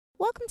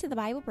Welcome to the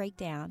Bible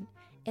Breakdown.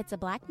 It's a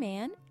black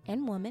man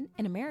and woman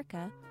in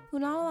America who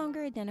no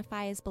longer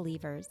identify as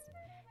believers.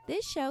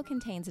 This show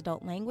contains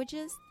adult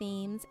languages,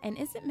 themes, and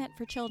isn't meant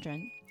for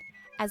children.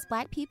 As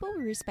black people,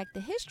 we respect the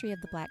history of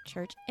the black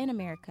church in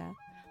America,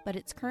 but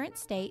its current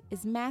state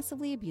is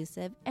massively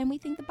abusive, and we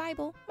think the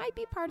Bible might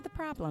be part of the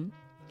problem.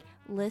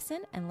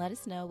 Listen and let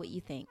us know what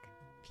you think.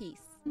 Peace.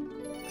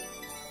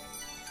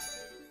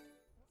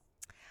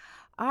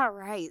 All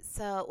right,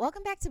 so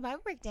welcome back to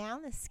Bible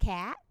Breakdown. This is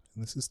Kat.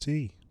 And this is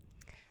T.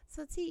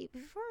 So T,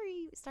 before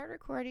we start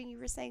recording, you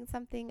were saying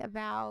something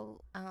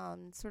about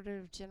sort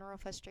of general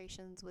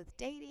frustrations with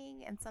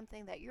dating and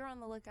something that you're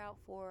on the lookout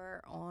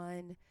for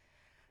on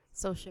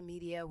social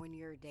media when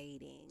you're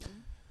dating.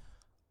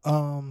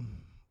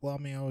 Well,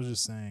 I was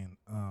just saying,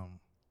 I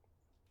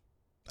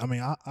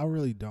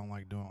really don't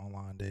like doing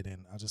online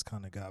dating. I just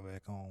kind of got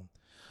back on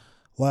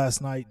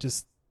last night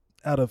just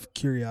out of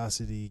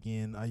curiosity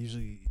again. I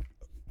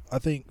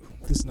think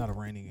this is not a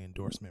reigning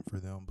endorsement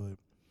for them, but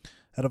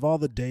out of all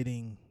the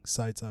dating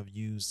sites I've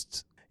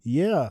used,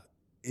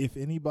 if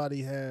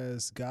anybody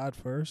has God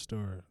first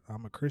or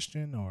I'm a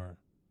Christian or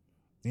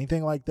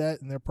anything like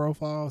that in their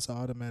profile, it's an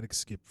automatic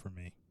skip for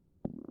me.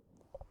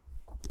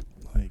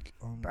 Like,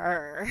 I'm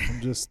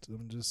just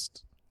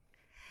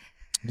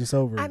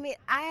over it. I mean,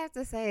 I have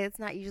to say it's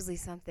not usually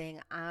something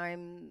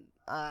I'm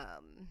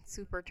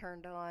super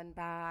turned on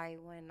by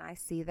when I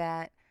see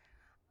that.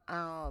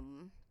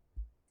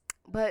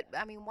 But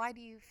I mean, why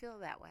do you feel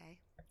that way?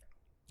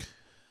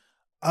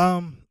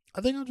 I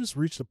think I've just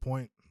reached a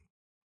point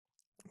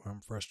where I'm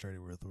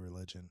frustrated with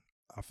religion.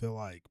 I feel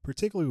like,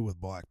 particularly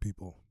with black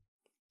people,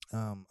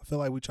 I feel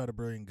like we try to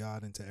bring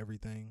God into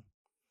everything.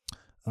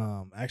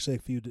 Actually,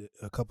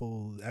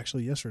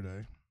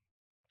 yesterday,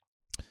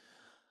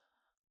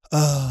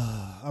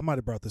 I might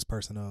have brought this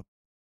person up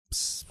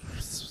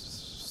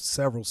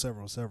several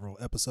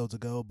episodes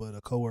ago, but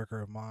a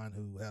coworker of mine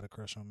who had a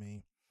crush on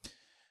me,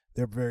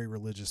 they're a very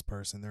religious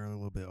person. They're a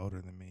little bit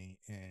older than me,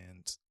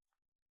 and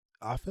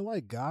I feel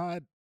like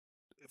God,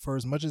 for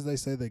as much as they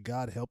say that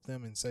God helped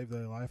them and saved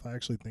their life, I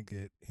actually think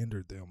it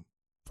hindered them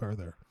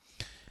further.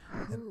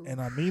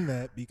 And I mean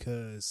that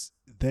because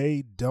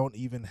they don't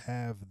even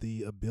have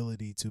the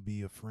ability to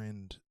be a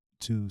friend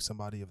to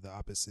somebody of the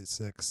opposite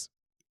sex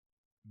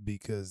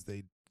because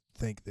they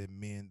think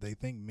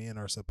men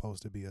are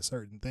supposed to be a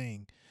certain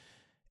thing.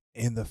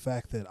 And the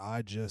fact that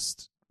I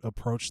just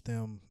approached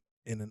them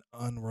in an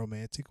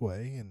unromantic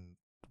way, and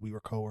we were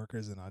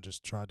coworkers, and I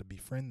just tried to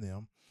befriend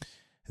them.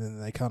 And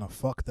then they kind of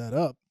fucked that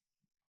up.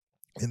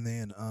 And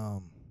then,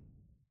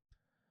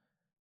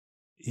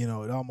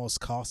 it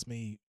almost cost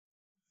me.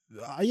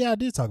 I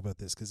did talk about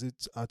this because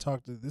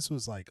this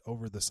was like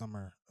over the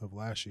summer of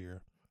last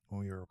year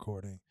when we were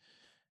recording,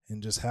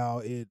 and just how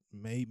it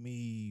made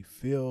me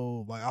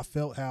feel like I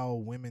felt how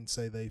women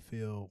say they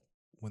feel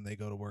when they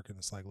go to work and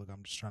it's like, look,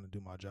 I'm just trying to do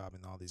my job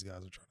and all these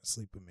guys are trying to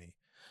sleep with me.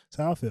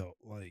 So I felt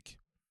like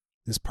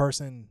this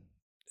person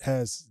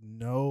has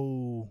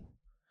no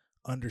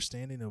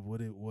understanding of what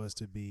it was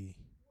to be.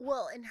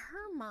 Well, in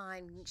her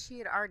mind, she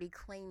had already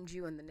claimed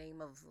you in the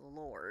name of the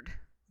Lord.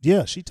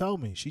 Yeah, she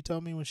told me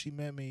when she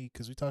met me,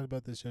 because we talked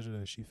about this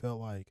yesterday, she felt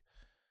like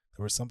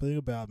there was something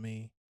about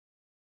me,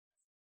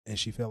 and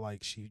she felt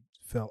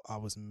I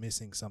was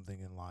missing something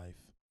in life,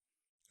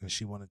 and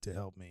she wanted to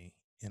help me.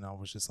 And I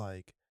was just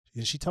like,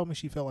 and she told me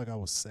she felt like I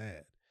was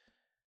sad.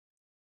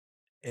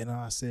 And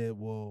I said,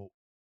 well,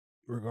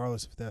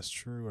 regardless if that's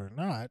true or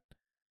not,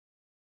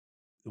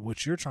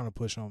 what you're trying to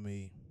push on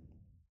me,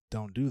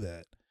 don't do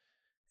that.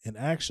 And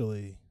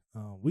actually,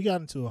 we got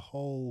into a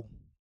whole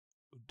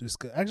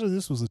discussion. Actually,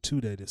 this was a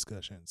 2-day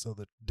discussion. So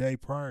the day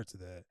prior to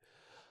that,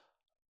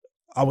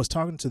 I was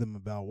talking to them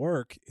about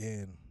work,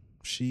 and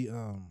she,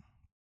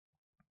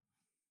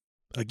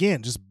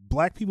 again, just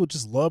black people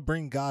just love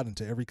bringing God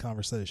into every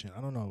conversation.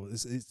 I don't know.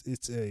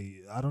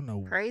 I don't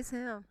know. Praise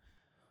him.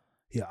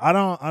 Yeah, I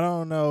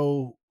don't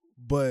know,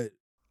 but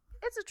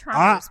it's a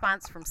trauma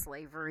response from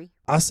slavery.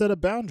 I set a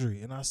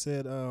boundary, and I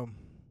said,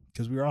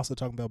 because we were also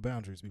talking about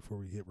boundaries before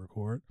we hit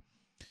record.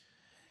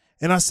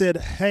 And I said,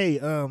 hey,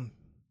 I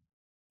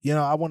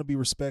want to be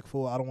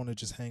respectful. I don't want to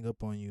just hang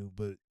up on you,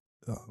 but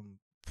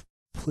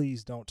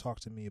please don't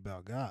talk to me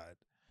about God.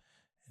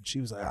 And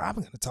she was like, I'm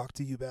going to talk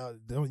to you about,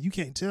 you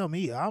can't tell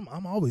me.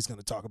 I'm always going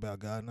to talk about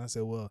God. And I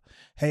said, well,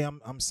 hey,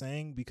 I'm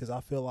saying because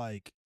I feel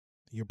like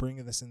you're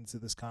bringing this into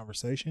this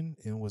conversation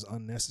and it was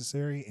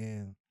unnecessary.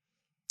 And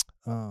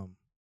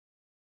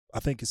I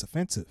think it's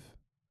offensive,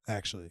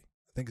 actually.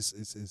 I think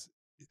it's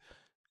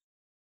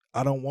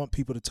I don't want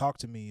people to talk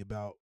to me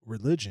about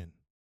religion.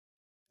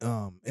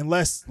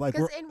 Unless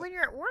and when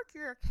you're at work,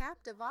 you're a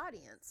captive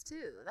audience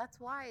too. That's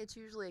why it's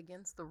usually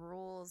against the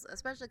rules,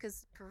 especially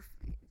because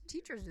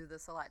teachers do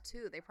this a lot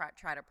too. They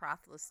try to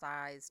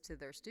proselytize to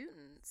their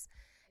students,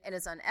 and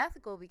it's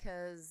unethical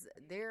because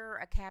they're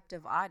a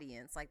captive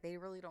audience. Like, they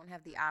really don't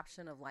have the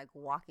option of like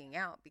walking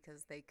out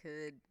because they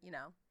could,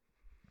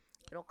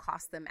 it'll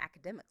cost them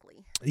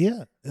academically.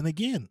 Yeah, and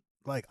again,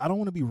 like, I don't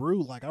want to be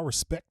rude. Like, I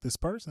respect this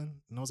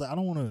person, and I was like, I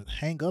don't want to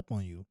hang up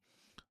on you.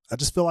 I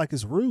just feel like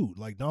it's rude.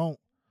 Like, don't.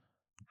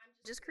 I'm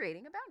just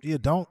creating a boundary. Yeah,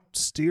 don't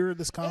steer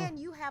this And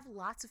you have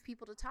lots of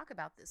people to talk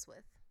about this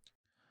with.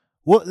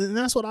 Well, and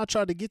that's what I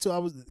tried to get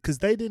to. Because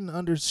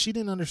she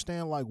didn't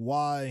understand like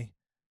why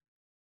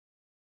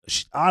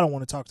I don't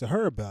want to talk to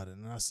her about it.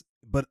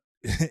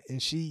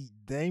 And she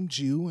named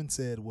you and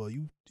said, well,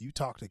 you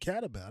talked to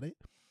Kat about it.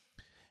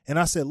 And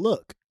I said,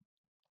 look,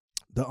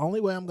 the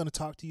only way I'm going to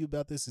talk to you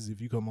about this is if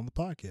you come on the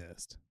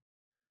podcast.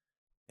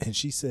 And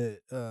she said,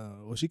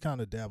 well, she kind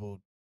of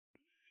dabbled.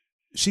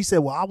 She said,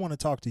 well, I want to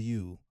talk to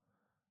you.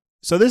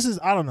 So this is,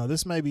 I don't know,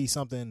 this may be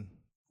something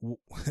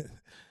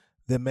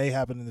that may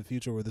happen in the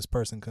future where this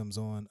person comes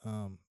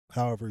on.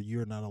 However,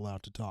 you're not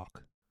allowed to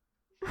talk,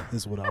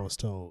 is what I was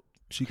told.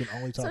 She can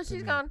only talk to me. So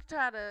she's going to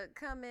try to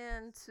come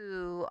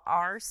into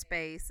our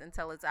space and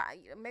tell us,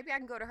 maybe I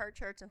can go to her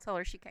church and tell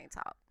her she can't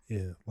talk.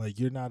 Yeah, like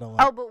you're not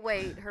allowed. Oh, but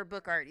wait, her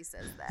book already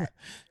says that.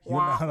 You're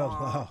not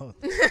allowed.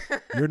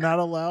 You're not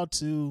allowed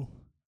to.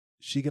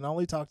 She can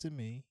only talk to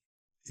me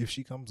if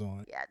she comes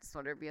on. Yeah, I just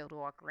want her to be able to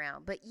walk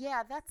around. But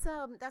yeah, that's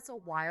a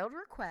wild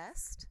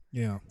request.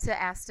 Yeah. To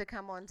ask to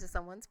come on to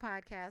someone's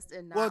podcast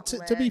and not. Well,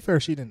 to be fair,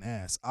 she didn't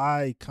ask.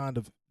 I kind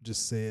of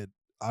just said,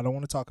 I don't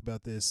want to talk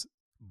about this,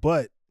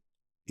 but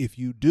if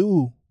you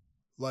do,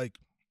 like,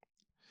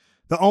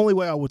 the only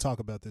way I would talk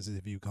about this is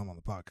if you come on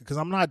the podcast, because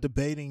I'm not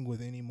debating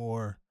with any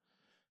more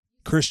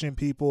Christian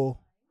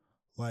people.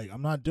 Like,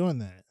 I'm not doing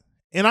that.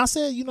 And I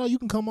said, you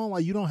can come on,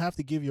 like, you don't have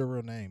to give your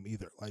real name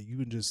either. Like, you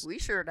can just. We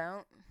sure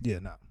don't. Yeah,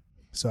 no.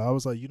 So I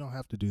was like, you don't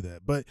have to do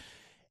that. But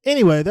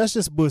anyway, that's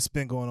just what's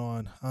been going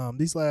on.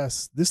 This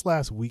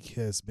last week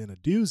has been a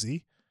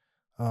doozy.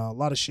 A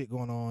lot of shit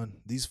going on.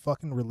 These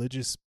fucking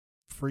religious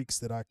freaks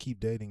that I keep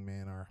dating,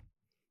 man, are.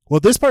 Well,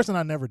 this person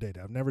I never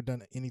dated. I've never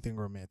done anything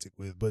romantic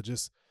with, but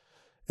just,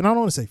 and I don't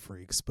want to say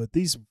freaks, but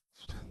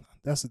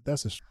that's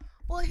a.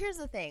 Well, here's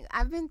the thing.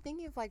 I've been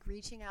thinking of like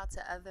reaching out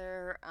to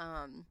other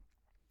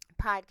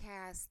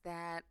podcasts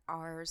that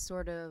are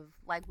sort of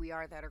like we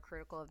are, that are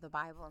critical of the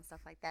Bible and stuff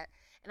like that.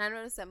 And I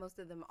noticed that most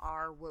of them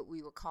are what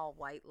we would call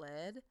white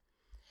led.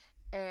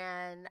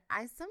 And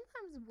I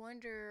sometimes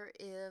wonder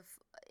if,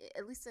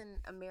 at least in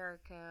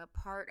America,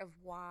 part of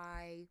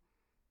why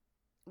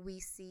we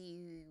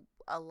see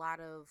a lot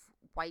of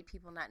white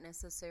people not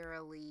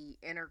necessarily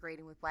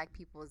integrating with black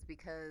people is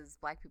because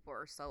black people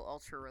are so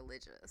ultra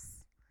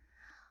religious.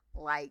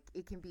 Like,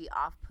 it can be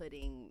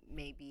off-putting,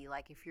 maybe,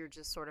 like if you're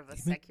just sort of a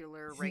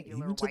secular,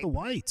 regular even to white the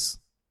whites.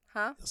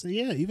 Huh? So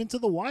yeah, even to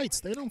the whites,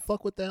 they don't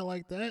fuck with that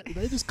like that.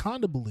 They just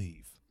kind of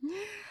believe.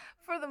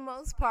 For the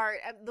most part,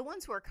 the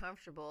ones who are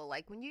comfortable,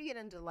 like when you get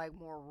into like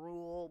more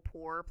rural,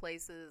 poor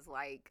places,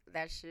 like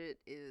that shit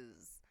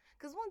is.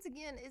 Because once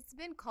again, it's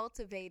been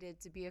cultivated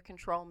to be a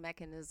control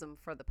mechanism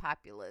for the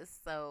populace.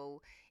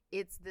 So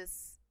it's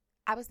this.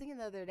 I was thinking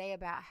the other day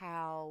about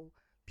how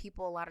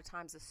people a lot of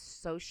times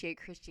associate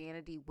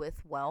Christianity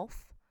with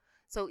wealth.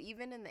 So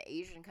even in the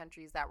Asian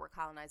countries that were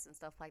colonized and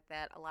stuff like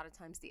that, a lot of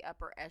times the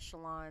upper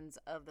echelons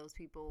of those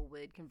people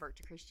would convert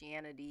to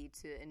Christianity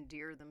to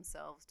endear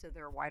themselves to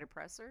their white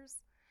oppressors.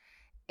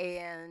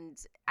 And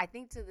I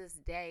think to this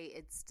day,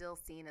 it's still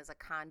seen as a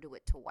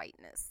conduit to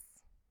whiteness.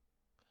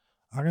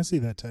 I can see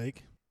that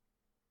take.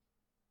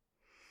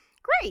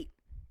 Great.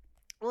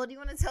 Well, do you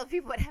want to tell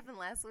people what happened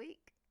last week?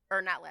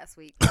 Or not last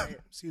week, but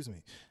excuse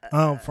me.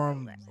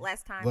 From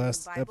last time,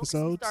 last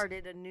episode,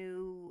 started a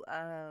new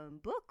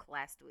book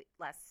last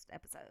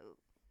episode.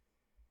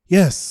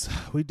 Yes,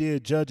 we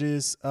did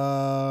Judges.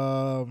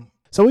 So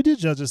we did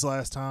Judges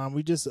last time.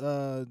 We just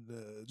a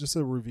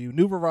review.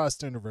 New Revised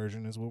Standard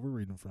Version is what we're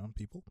reading from,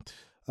 people.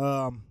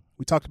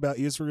 We talked about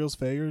Israel's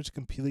failure to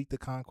complete the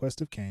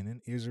conquest of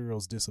Canaan,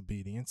 Israel's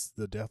disobedience,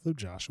 the death of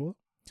Joshua.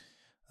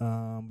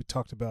 We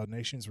talked about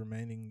nations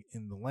remaining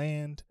in the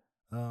land.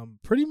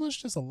 Pretty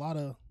much just a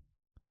lot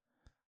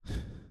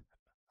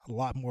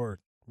more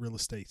real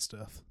estate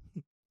stuff.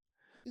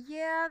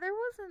 Yeah, there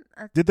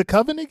wasn't Did the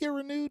covenant get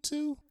renewed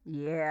too?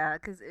 Yeah,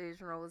 because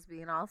Israel was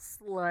being all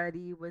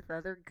slutty with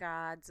other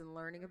gods and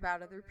learning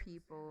about other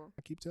people.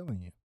 I keep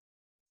telling you.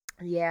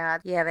 Yeah,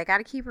 they got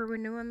to keep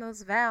renewing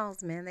those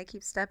vows, man. They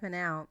keep stepping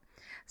out.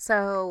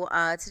 So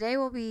today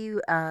will be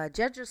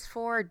Judges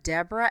 4,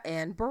 Deborah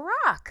and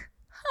Barak.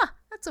 Huh,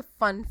 that's a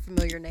fun,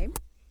 familiar name.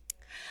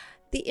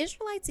 The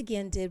Israelites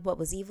again did what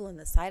was evil in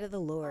the sight of the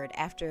Lord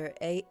after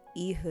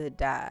Ehud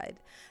died.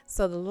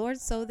 So the Lord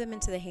sold them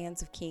into the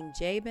hands of King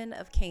Jabin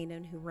of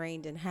Canaan, who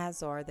reigned in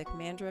Hazor. The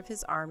commander of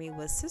his army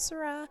was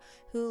Sisera,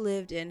 who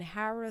lived in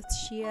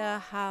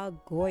Harosheth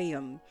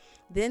HaGoyim.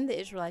 Then the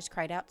Israelites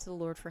cried out to the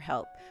Lord for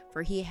help,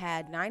 for he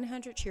had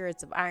 900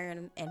 chariots of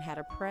iron and had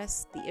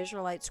oppressed the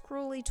Israelites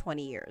cruelly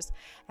 20 years.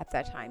 At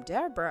that time,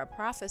 Deborah, a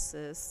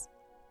prophetess,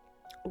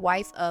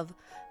 wife of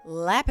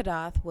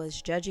Lapidoth,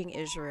 was judging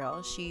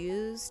Israel. She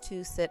used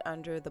to sit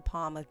under the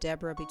palm of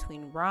Deborah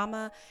between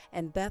Ramah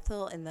and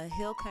Bethel in the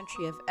hill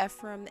country of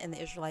Ephraim, and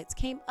the Israelites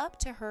came up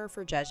to her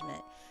for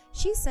judgment.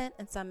 She sent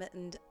and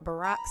summoned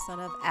Barak, son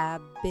of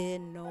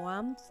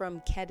Abinoam,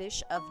 from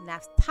Kedesh of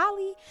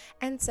Naphtali,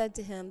 and said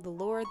to him, "The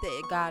Lord,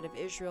 the God of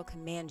Israel,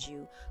 commands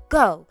you,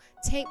 go,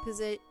 take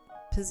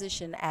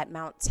position at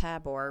Mount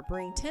Tabor.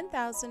 Bring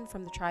 10,000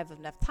 from the tribe of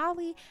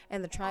Naphtali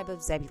and the tribe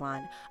of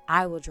Zebulun.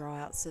 I will draw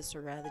out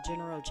Sisera, the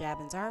general of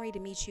Jabin's army, to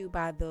meet you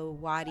by the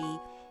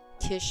Wadi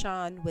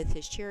Kishon with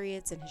his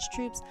chariots and his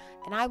troops,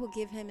 and I will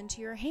give him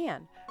into your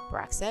hand."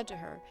 Barak said to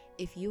her,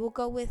 "If you will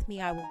go with me,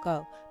 I will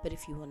go. But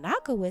if you will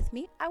not go with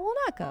me, I will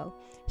not go."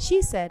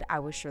 She said, "I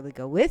will surely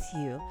go with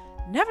you.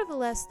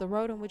 Nevertheless, the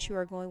road on which you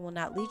are going will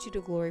not lead you to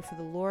glory, for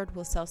the Lord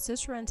will sell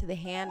Sisera into the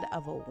hand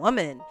of a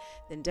woman."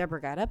 Then Deborah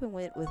got up and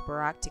went with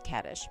Barak to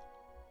Kadesh.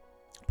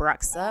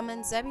 Barak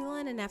summoned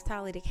Zebulun and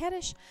Naphtali to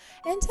Kadesh,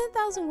 and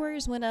 10,000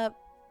 warriors went up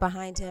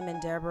behind him,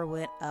 and Deborah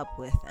went up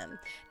with him.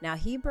 Now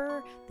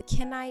Heber the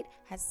Kenite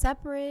had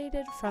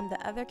separated from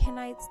the other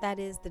Kenites, that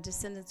is, the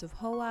descendants of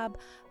Hobab,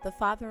 the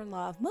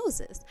father-in-law of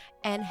Moses,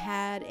 and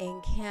had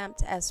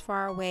encamped as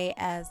far away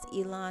as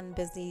Elon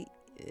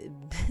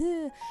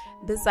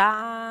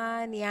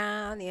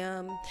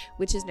Bezaniam,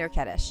 which is near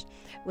Kadesh.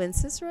 When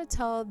Sisera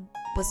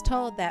was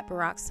told that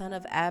Barak, son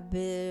of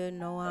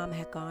Abinoam,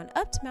 had gone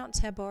up to Mount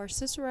Tabor,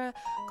 Sisera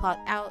called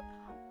out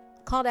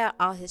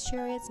all his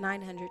chariots,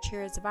 900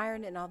 chariots of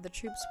iron, and all the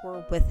troops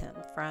were with him,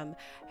 from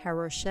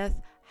Harosheth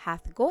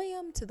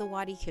Hathgoyim to the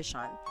Wadi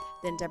Kishon.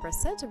 Then Deborah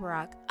said to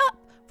Barak, "Up,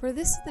 for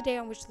this is the day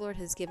on which the Lord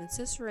has given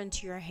Sisera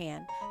into your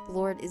hand. The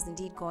Lord is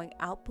indeed going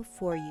out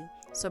before you."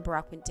 So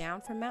Barak went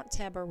down from Mount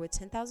Tabor with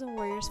 10,000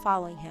 warriors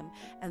following him,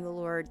 and the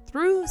Lord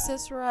threw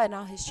Sisera and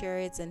all his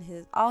chariots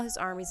and all his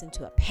armies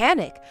into a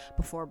panic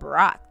before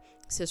Barak.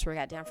 Sisera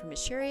got down from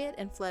his chariot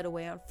and fled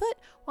away on foot,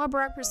 while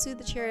Barak pursued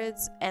the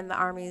chariots and the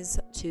armies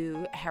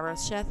to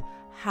Harosheth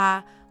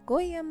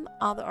Ha-Goyim.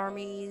 All the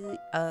army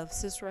of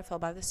Sisera fell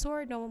by the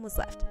sword. No one was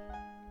left.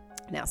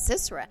 Now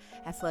Sisera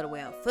had fled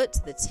away on foot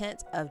to the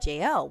tent of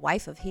Jael,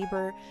 wife of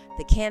Heber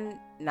the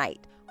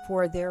Kenite,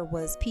 for there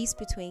was peace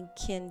between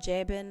King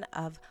Jabin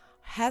of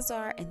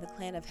Hazar and the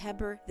clan of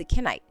Heber the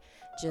Kenite.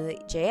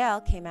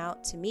 Jael came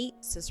out to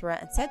meet Sisera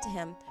and said to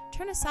him,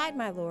 "Turn aside,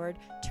 my lord,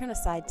 turn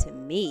aside to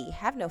me,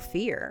 have no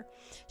fear."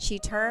 So he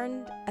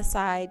turned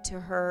aside to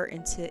her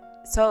into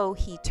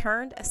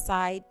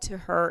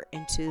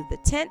the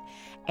tent,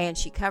 and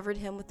she covered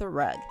him with a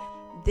rug.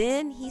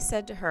 Then he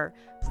said to her,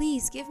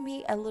 "Please give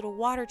me a little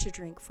water to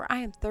drink, for I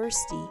am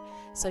thirsty."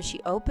 So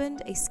she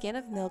opened a skin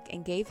of milk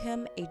and gave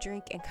him a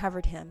drink and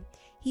covered him.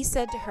 He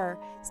said to her,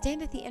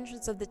 "Stand at the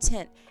entrance of the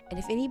tent, and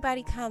if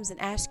anybody comes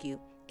and asks you,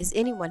 'Is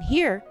anyone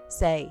here?'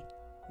 say,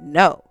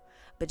 'No.'"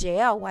 But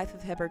Jael, wife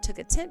of Heber, took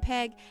a tent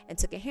peg and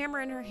took a hammer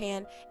in her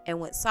hand and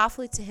went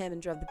softly to him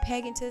and drove the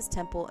peg into his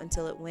temple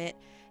until it went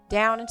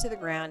down into the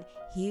ground.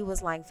 He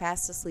was lying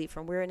fast asleep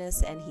from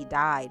weariness, and he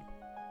died.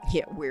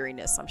 Yeah,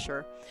 weariness, I'm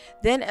sure.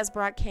 Then as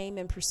Barak came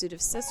in pursuit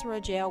of Sisera,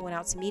 Jael went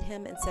out to meet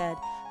him and said,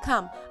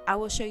 "Come, I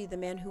will show you the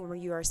man whom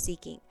you are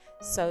seeking."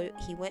 So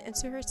he went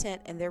into her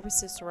tent, and there was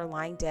Sisera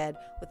lying dead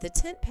with the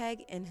tent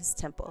peg in his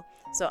temple.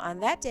 So on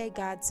that day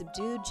God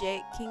subdued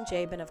King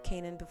Jabin of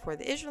Canaan before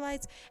the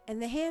Israelites,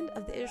 and the hand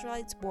of the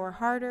Israelites bore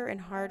harder and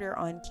harder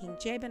on King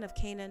Jabin of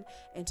Canaan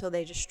until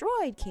they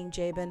destroyed King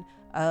Jabin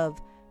of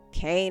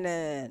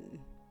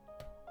Canaan.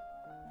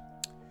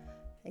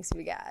 Thanks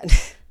be to God.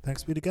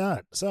 Thanks be to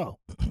God. So,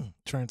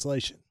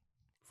 translation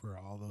for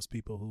all those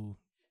people who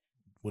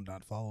would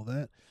not follow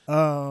that.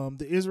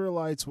 The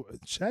Israelites,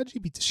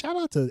 ChatGPT, shout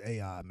out to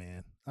AI,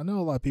 man. I know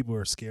a lot of people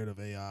are scared of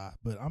AI,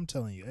 but I'm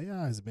telling you,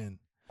 AI has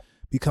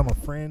become a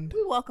friend.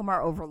 We welcome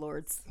our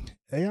overlords.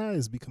 AI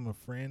has become a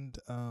friend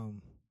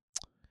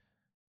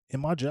in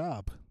my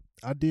job.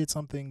 I did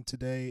something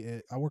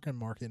today. I work in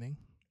marketing,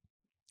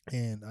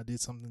 and I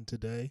did something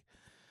today.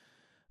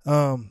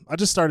 I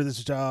just started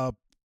this job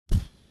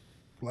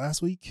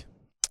last week,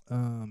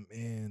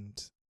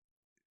 and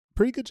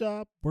pretty good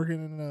job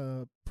working in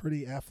a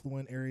pretty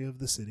affluent area of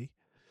the city,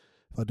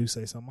 if I do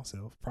say so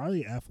myself.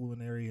 Probably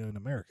affluent area in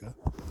America.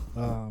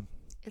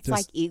 It's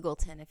like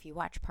Eagleton if you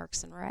watch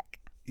Parks and Rec.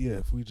 Yeah,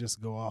 if we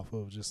just go off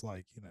of just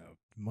like,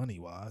 money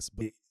wise.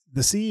 But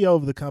the CEO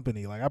of the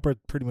company, like I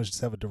pretty much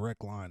just have a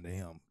direct line to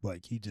him.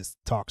 Like he just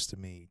talks to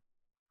me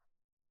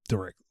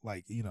direct.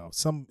 Like,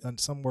 some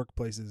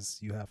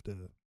workplaces you have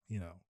to,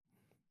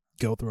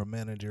 go through a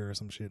manager or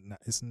some shit.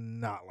 It's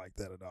not like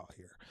that at all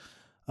here.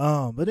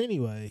 But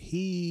anyway,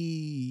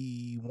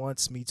 he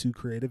wants me to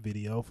create a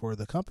video for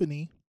the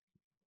company.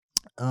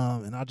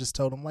 And I just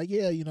told him like,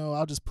 yeah,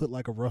 I'll just put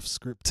like a rough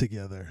script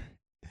together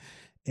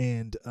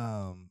and,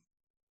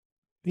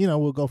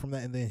 we'll go from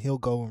that. And then he'll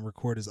go and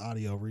record his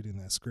audio reading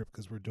that script,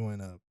 cause we're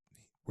doing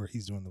where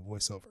he's doing the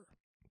voiceover.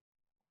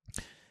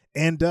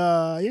 And,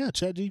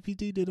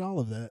 ChatGPT did all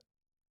of that.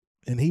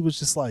 And he was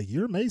just like,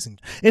 "You're amazing."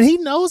 And he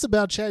knows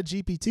about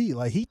ChatGPT.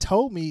 Like he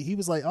told me, he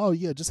was like, "Oh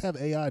yeah, just have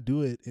AI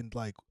do it." And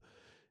like,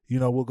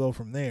 we'll go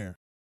from there.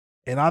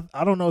 And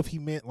I don't know if he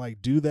meant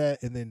like do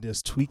that and then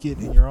just tweak it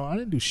in your own. I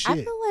didn't do shit.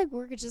 I feel like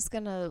we're just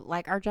gonna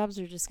our jobs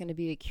are just gonna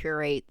be to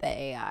curate the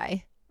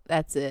AI.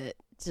 That's it.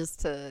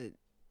 Just to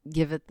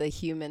give it the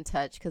human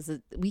touch, because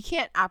we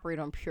can't operate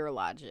on pure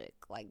logic.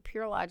 Like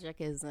pure logic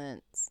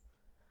isn't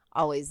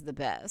always the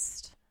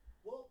best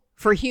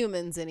for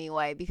humans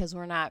anyway, because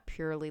we're not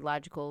purely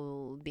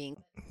logical beings.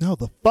 No,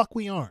 the fuck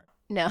we aren't.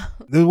 No.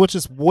 Which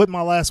is what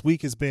my last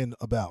week has been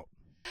about.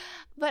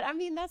 But I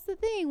mean, that's the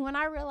thing. When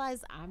I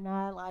realize I'm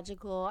not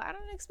logical, I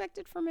don't expect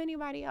it from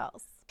anybody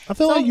else. I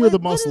feel like you're the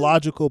most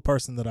logical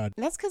person that I.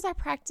 That's because I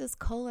practice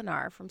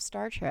Kolinar from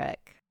Star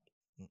Trek.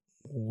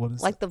 What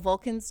is like the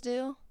Vulcans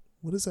do?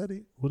 What does that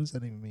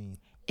even mean?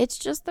 It's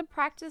just the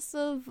practice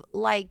of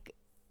like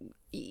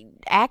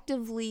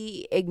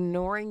actively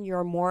ignoring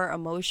your more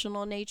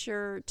emotional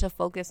nature to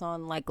focus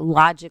on like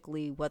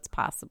logically what's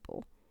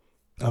possible.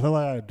 I feel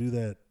like I do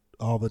that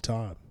all the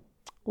time.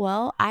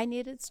 Well, I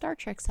needed Star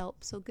Trek's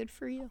help, so good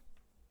for you.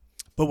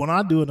 But when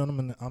I do it, I'm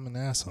an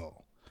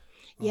asshole.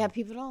 Yeah,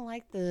 people don't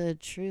like the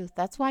truth.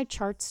 That's why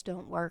charts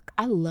don't work.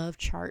 I love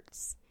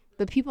charts,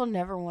 but people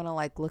never want to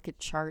like look at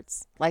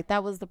charts. Like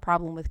that was the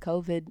problem with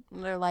COVID.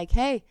 And they're like,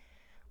 "Hey,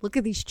 look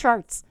at these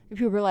charts." And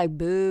people were like,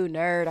 "Boo,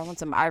 nerd! I want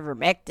some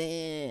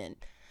ivermectin."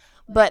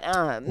 But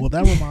well,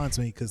 that reminds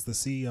me, because the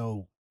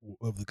CEO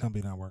of the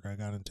company I work, I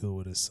got into it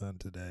with his son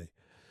today.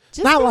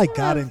 Not like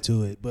got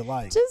into it, but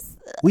like just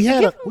we're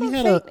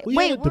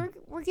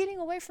getting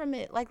away from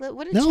it. Like,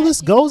 what did this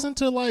goes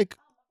into like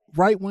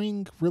right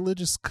wing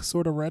religious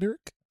sort of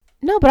rhetoric.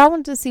 No, but I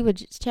wanted to see what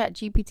Chat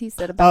GPT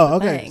said about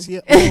the thing. So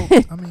yeah,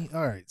 well, I mean,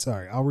 all right,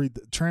 sorry. I'll read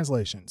the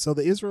translation. So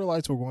the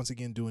Israelites were once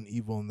again doing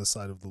evil in the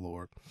sight of the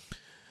Lord.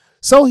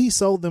 So he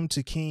sold them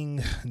to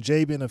King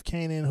Jabin of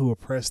Canaan, who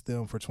oppressed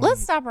them for 20 years.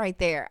 Let's stop right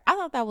there. I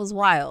thought that was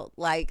wild.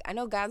 Like, I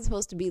know God's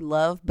supposed to be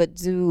love, but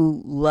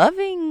do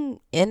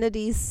loving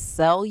entities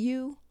sell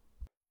you?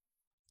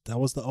 That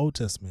was the Old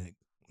Testament.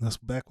 That's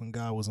back when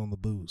God was on the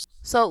booze.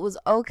 So it was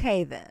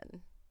okay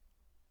then.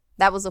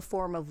 That was a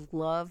form of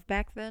love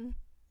back then?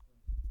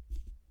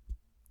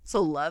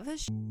 So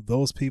lovish?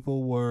 Those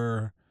people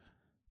were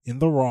in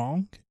the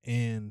wrong,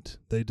 and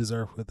they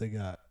deserve what they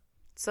got.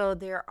 So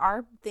there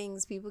are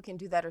things people can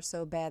do that are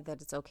so bad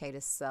that it's okay to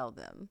sell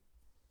them.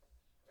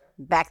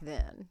 Back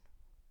then.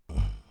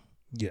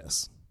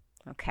 Yes.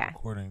 Okay.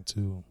 According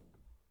to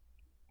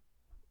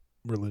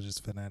religious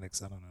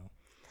fanatics, I don't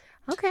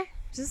know. Okay.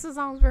 Just as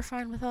long as we're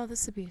fine with all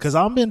this abuse. Because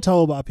I've been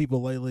told by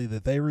people lately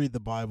that they read the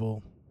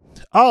Bible.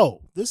 Oh,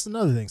 this is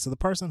another thing. So the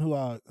person who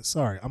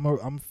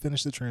I'm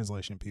finish the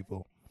translation,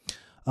 people.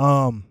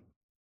 The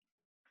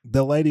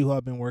lady who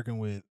I've been working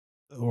with,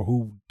 or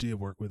who did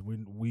work with,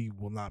 we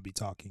will not be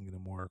talking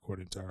anymore,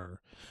 according to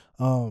her.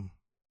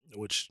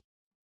 Which,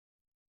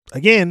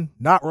 again,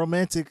 not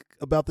romantic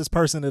about this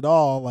person at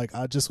all. Like,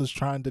 I just was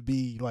trying to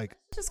be like,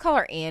 just call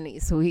her Annie,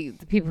 so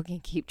the people can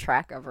keep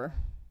track of her.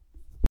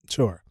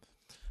 Sure.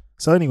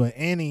 So anyway,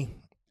 Annie,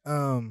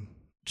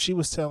 she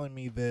was telling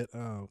me that,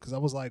 because I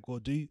was like, well,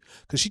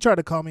 because she tried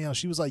to call me out.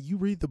 She was like, you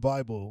read the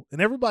Bible,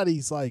 and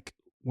everybody's like,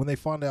 when they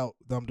find out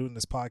that I'm doing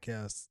this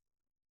podcast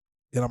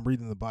and I'm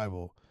reading the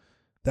Bible,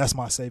 that's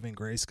my saving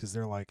grace, because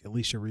they're like, at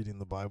least you're reading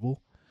the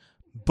Bible.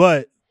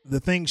 But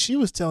the thing she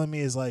was telling me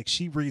is like,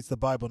 she reads the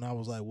Bible, and I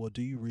was like, well,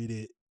 do you read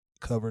it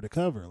cover to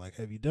cover? Like,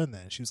 have you done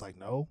that? And she was like,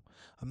 no,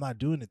 I'm not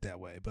doing it that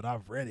way, but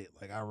I've read it.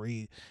 Like, I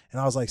read. And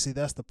I was like, see,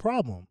 that's the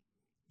problem.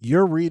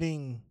 You're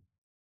reading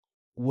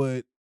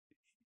what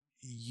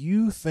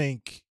you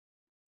think.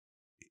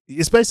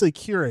 It's basically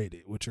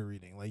curated, what you're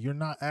reading. Like, you're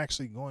not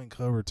actually going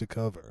cover to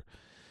cover.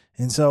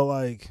 And so,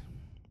 like,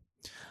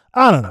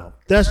 I don't know.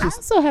 I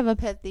also have a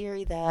pet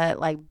theory that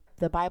like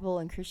the Bible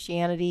and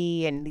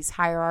Christianity and these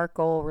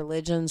hierarchical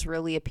religions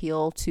really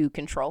appeal to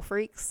control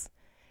freaks,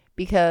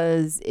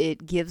 because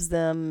it gives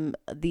them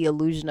the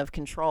illusion of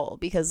control,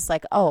 because it's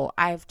like, oh,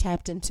 I've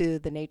tapped into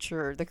the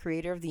nature, the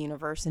creator of the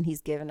universe, and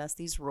he's given us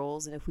these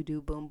rules, and if we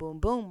do boom, boom,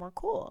 boom, we're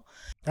cool.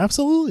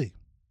 Absolutely.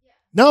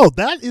 No,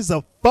 that is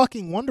a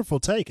fucking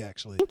wonderful take,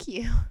 actually. Thank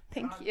you.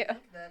 Thank you. I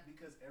think that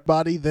because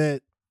everybody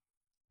that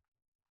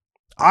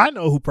I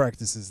know who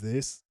practices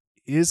this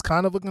is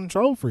kind of a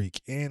control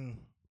freak, and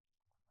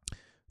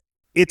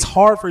it's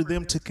hard for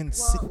them to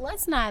consider. Well,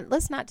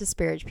 let's not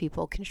disparage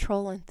people.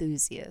 Control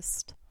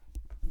enthusiast.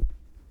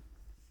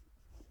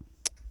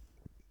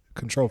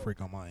 Control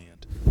freak on my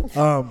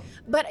end.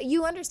 But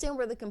you understand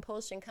where the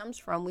compulsion comes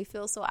from. We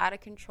feel so out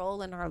of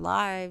control in our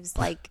lives.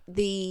 Like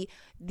the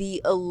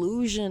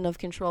illusion of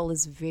control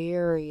is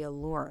very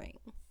alluring.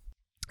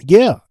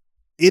 Yeah,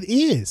 it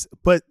is.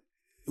 But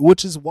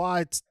which is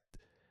why it's,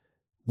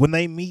 when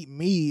they meet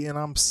me and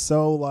I'm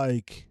so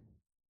like,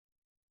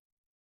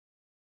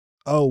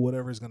 oh,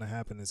 whatever's going to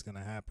happen is going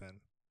to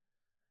happen,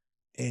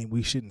 and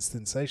we shouldn't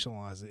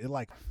sensationalize it. It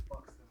like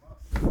fucks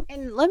them up.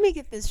 And let me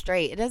get this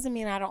straight. It doesn't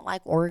mean I don't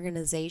like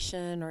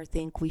organization or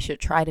think we should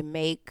try to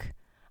make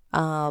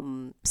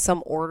some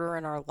order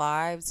in our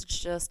lives. It's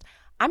just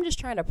I'm just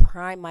trying to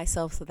prime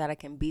myself so that I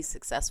can be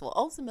successful.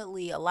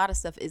 Ultimately, a lot of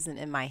stuff isn't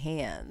in my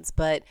hands,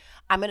 but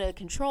I'm going to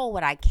control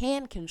what I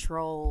can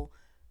control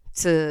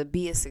to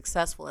be as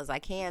successful as I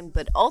can.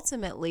 But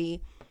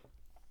ultimately,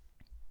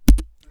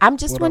 I'm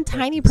just one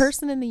tiny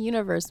person in the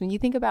universe. When you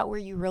think about where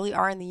you really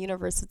are in the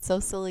universe, it's so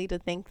silly to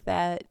think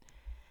that,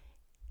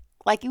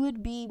 like, it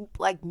would be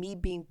like me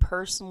being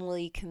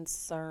personally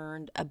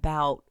concerned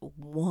about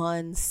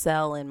one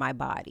cell in my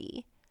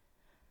body.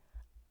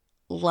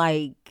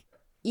 Like,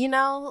 you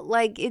know,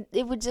 like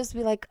it would just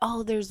be like,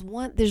 oh, there's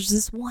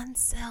this one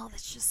cell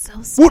that's just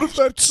so special. What if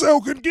that cell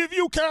can give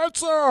you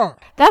cancer?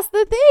 That's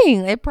the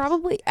thing.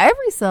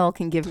 Every cell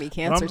can give me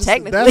cancer,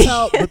 technically.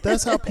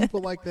 That's how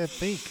people like that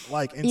think.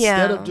 Like,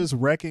 instead of just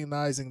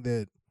recognizing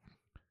that,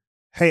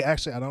 hey,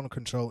 actually, I don't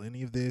control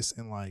any of this,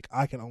 and like,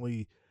 I can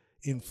only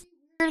if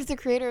the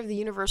creator of the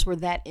universe were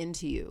that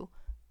into you,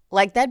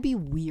 like, that'd be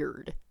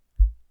weird.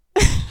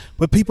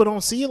 But people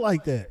don't see it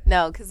like that.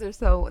 No, because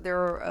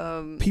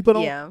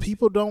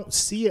people don't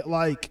see it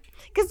like.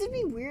 Because it'd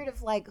be weird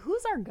if, like,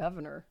 who's our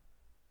governor?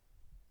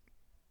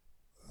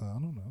 I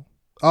don't know.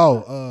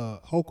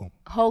 Oh, Holcomb.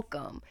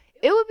 Holcomb.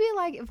 It would be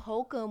like if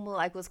Holcomb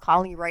was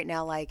calling you right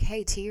now, like,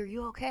 hey, T, are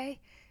you okay?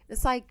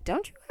 It's like,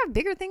 don't you have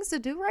bigger things to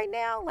do right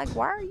now? Like,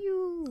 why are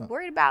you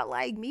worried about,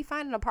 like, me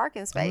finding a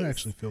parking space? I would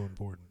actually feel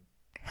important.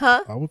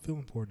 Huh? I would feel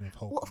important if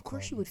Holcomb. Well, of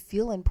course you would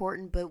feel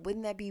important, but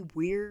wouldn't that be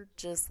weird?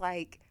 Just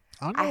like,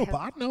 I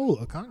know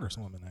a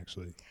congresswoman,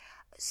 actually.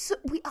 So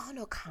we all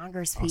know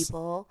Congress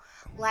people.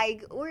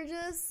 Like, we're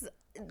just.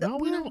 No,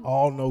 we don't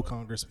all know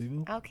Congress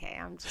people. Okay,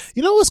 I'm just.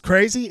 You know what's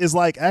crazy is,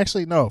 like,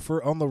 actually, no,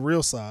 for on the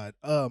real side,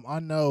 I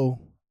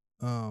know.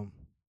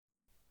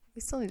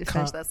 We still need to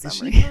finish that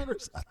summary. Is she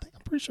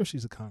I'm pretty sure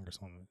she's a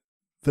congresswoman.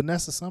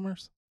 Vanessa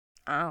Summers?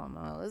 I don't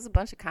know. There's a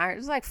bunch of Congress.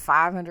 There's like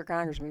 500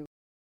 congressmen.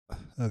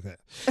 Okay.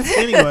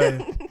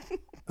 Anyway,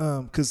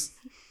 because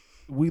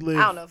we live.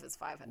 I don't know if it's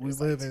 500. We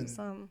live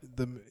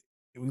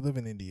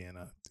in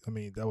Indiana. I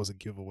mean, that was a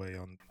giveaway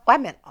on. Well, I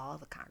meant all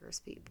the Congress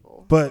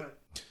people. But,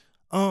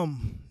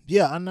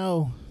 yeah, I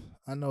know.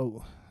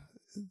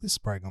 This is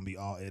probably gonna be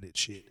all edit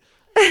shit.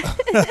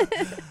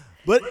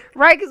 But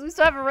right, because we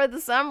still haven't read the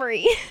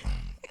summary.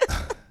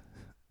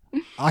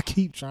 I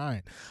keep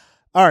trying.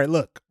 All right,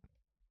 look.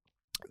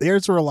 The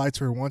Israelites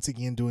were once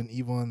again doing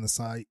evil in the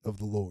sight of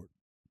the Lord.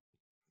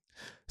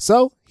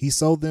 So he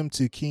sold them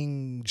to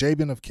King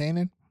Jabin of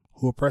Canaan,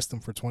 who oppressed them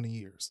for 20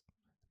 years.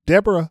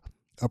 Deborah,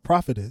 a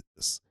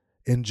prophetess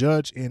and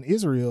judge in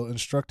Israel,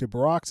 instructed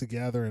Barak to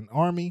gather an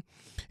army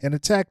and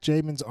attack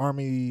Jabin's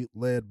army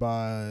led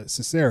by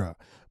Sisera.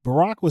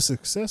 Barak was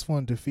successful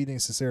in defeating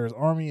Sisera's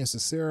army, and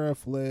Sisera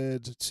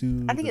fled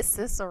to. I think it's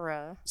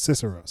Sisera.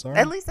 Sisera, sorry.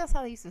 At least that's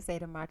how they used to say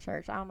it in my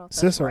church. I don't know if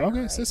that's Sisera. right,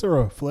 Okay, right.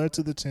 Sisera fled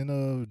to the tent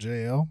of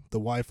Jael, the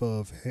wife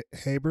of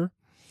Heber,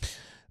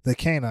 the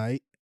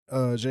Canaanite.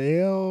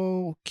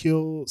 Jael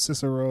killed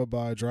Sisera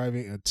by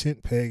driving a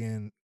tent peg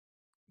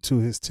into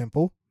his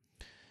temple.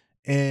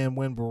 And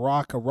when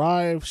Barak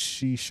arrived,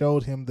 she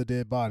showed him the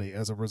dead body.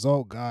 As a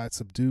result, God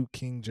subdued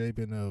King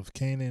Jabin of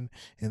Canaan,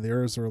 and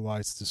the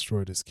Israelites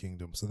destroyed his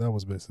kingdom. So that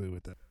was basically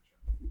what that.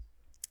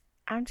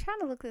 I'm trying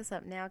to look this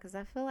up now because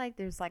I feel like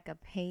there's like a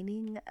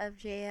painting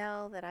of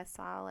Jael that I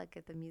saw like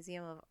at the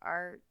Museum of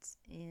Art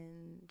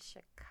in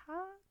Chicago,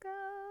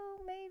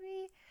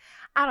 maybe.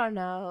 I don't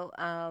know.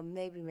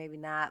 Maybe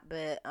not.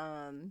 But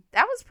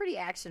that was pretty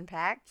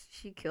action-packed.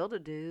 She killed a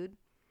dude.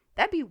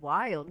 That'd be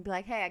wild. Be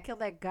like, hey, I killed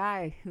that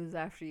guy who's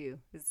after you.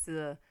 It's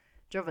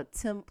drove a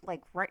temp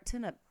like right to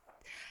the.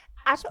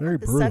 I felt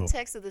like the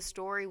subtext of the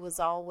story was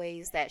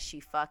always that she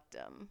fucked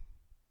him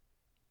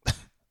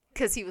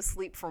because he was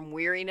asleep from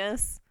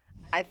weariness.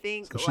 I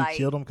think so she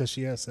killed him because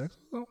she had sex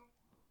with him.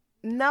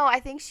 No, I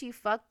think she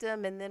fucked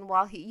him, and then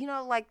while he,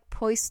 like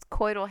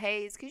post-coital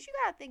haze, because you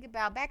gotta think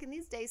about back in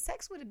these days,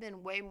 sex would have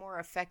been way more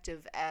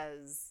effective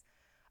as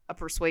a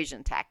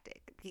persuasion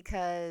tactic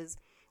because.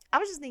 I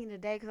was just thinking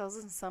today because I was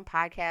listening to some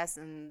podcasts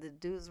and the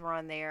dudes were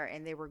on there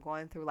and they were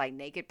going through like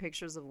naked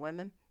pictures of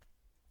women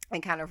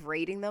and kind of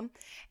rating them.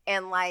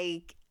 And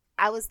like,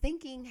 I was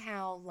thinking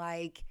how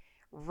like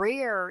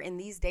rare in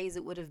these days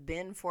it would have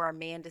been for a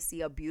man to see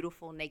a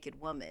beautiful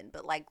naked woman.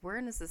 But like we're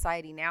in a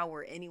society now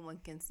where anyone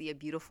can see a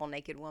beautiful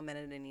naked woman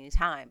at any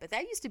time. But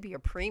that used to be a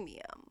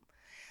premium.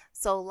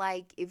 So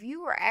like if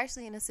you were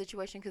actually in a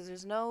situation, because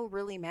there's no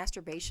really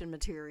masturbation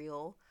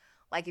material.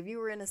 Like, if you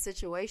were in a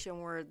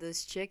situation where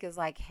this chick is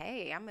like,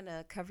 hey, I'm going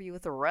to cover you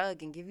with a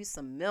rug and give you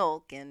some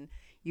milk, and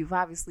you've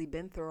obviously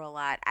been through a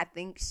lot, I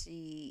think to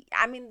me,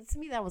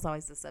 that was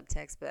always the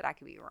subtext, but I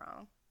could be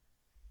wrong.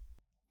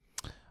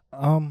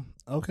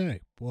 Okay.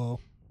 Well,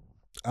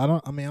 I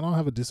don't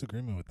have a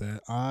disagreement with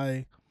that.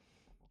 I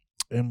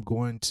am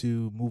going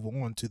to move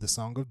on to the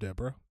Song of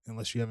Deborah,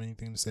 unless you have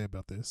anything to say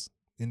about this.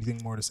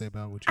 Anything more to say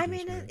about what you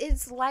just read?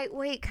 It's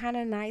lightweight, kind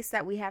of nice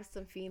that we have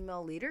some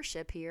female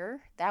leadership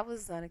here. That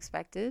was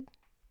unexpected,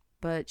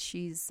 but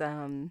she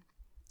seems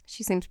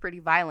pretty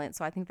violent,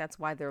 so I think that's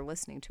why they're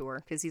listening to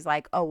her, because he's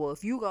like, oh, well,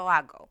 if you go,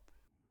 I go.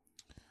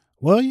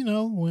 Well,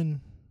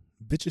 when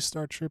bitches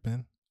start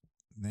tripping,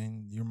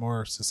 then you're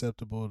more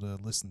susceptible to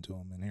listen to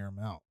them and hear them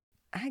out.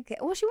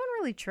 Well, she wasn't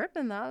really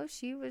tripping though.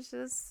 She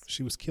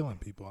was killing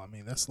people. I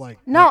mean, that's like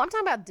no. I'm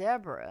talking about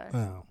Deborah.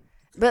 Oh.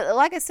 But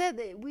like I said,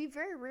 we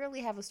very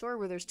rarely have a story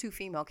where there's 2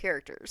 female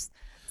characters.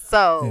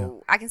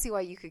 So I can see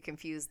why you could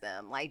confuse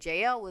them. Like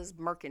JL was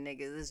murking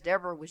niggas. This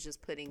Deborah was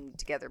just putting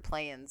together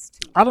plans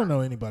to. I don't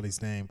know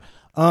anybody's name.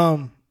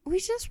 We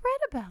just read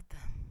about them.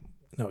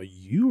 No,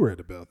 you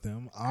read about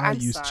them. I'm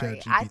used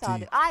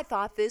ChatGPT. I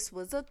thought this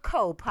was a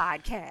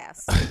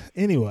co-podcast.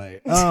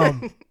 Anyway,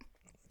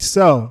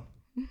 so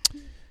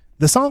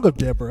the Song of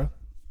Deborah,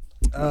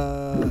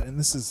 and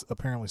this is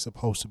apparently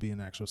supposed to be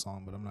an actual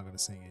song, but I'm not going to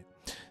sing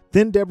it.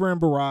 Then Deborah and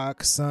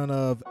Barak, son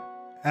of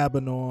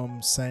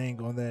Abinoam,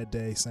 sang on that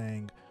day,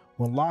 saying,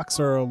 when locks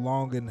are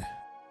long in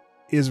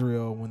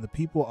Israel, when the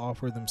people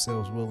offer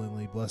themselves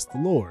willingly, bless the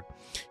Lord.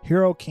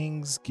 Hear, O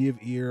kings, give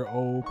ear,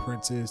 O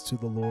princes, to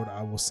the Lord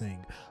I will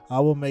sing.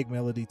 I will make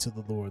melody to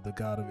the Lord, the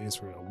God of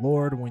Israel.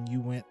 Lord, when you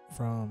went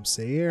from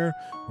Seir,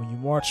 when you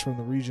marched from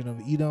the region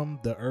of Edom,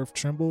 the earth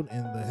trembled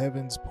and the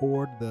heavens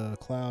poured, the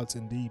clouds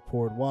indeed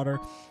poured water.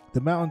 The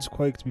mountains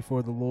quaked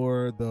before the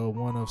Lord, the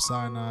one of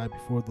Sinai,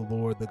 before the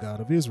Lord, the God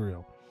of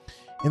Israel.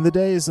 In the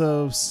days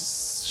of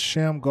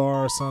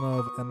Shamgar, son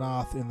of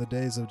Anath, in the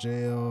days of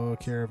Jael,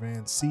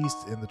 caravans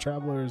ceased, and the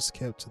travelers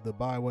kept to the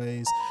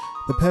byways.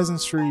 The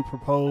peasantry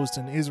proposed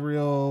in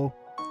Israel.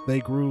 They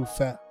grew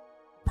fat,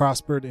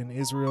 prospered in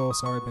Israel.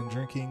 Sorry, been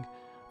drinking.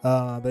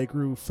 They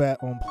grew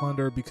fat on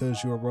plunder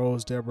because you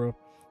arose, Deborah,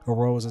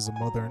 arose as a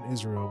mother in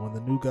Israel. When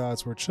the new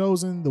gods were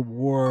chosen, the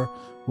war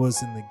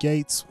was in the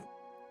gates.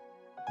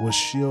 Was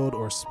shield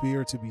or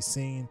spear to be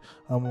seen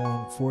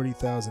among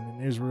 40,000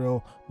 in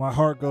Israel. My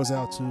heart goes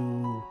out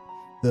to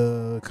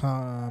the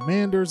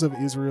commanders of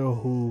Israel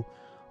who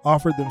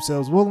offered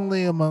themselves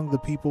willingly among the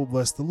people.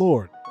 Bless the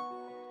Lord.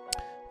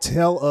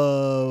 Tell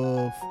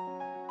of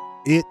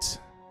it,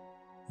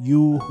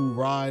 you who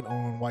ride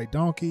on white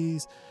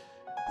donkeys,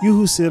 you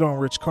who sit on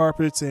rich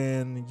carpets,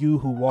 and you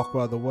who walk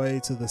by the way,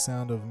 to the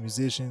sound of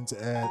musicians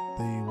at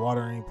the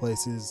watering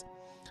places.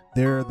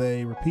 There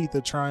they repeat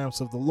the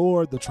triumphs of the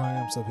Lord, the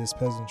triumphs of his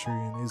peasantry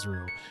in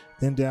Israel.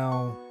 Then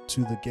down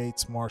to the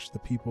gates march the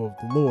people of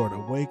the Lord.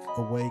 Awake,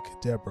 awake,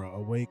 Deborah,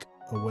 awake,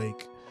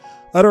 awake.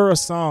 Utter a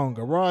song,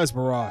 arise,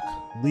 Barak.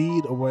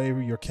 Lead away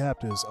your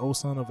captives, O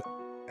son of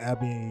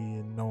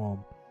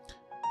Abinoam.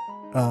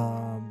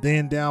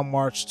 Then down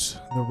marched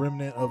the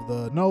remnant of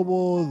the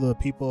noble. The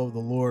people of the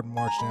Lord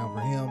marched down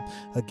for him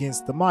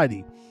against the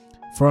mighty.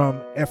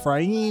 From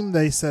Ephraim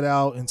they set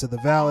out into the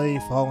valley,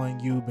 following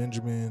you,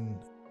 Benjamin,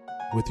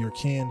 with your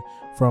kin.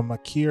 From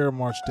Machir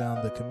marched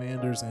down the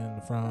commanders,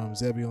 and from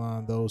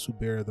Zebulun those who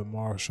bear the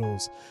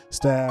marshal's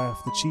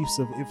staff. The chiefs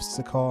of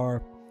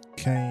Issachar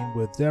came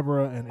with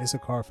Deborah, and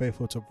Issachar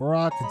faithful to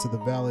Barak. Into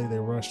the valley they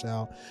rushed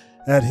out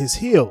at his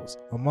heels.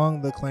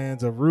 Among the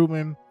clans of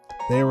Reuben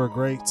they were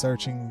great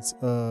searchings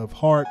of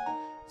heart.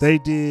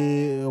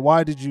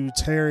 Why did you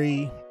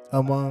tarry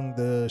among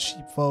the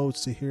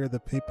sheepfolds to hear the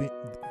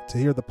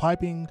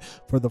piping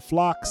for the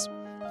flocks?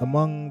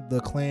 Among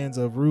the clans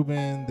of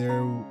Reuben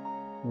there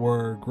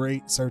were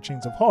great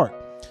searchings of heart.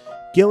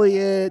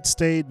 Gilead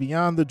stayed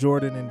beyond the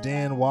Jordan, and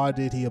Dan, why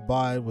did he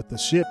abide with the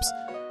ships?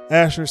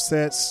 Asher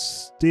sat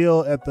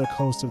still at the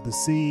coast of the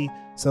sea,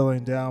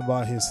 settling down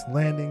by his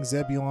landing.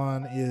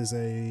 Zebulun is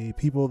a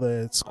people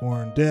that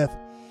scorn death.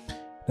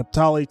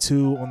 Naphtali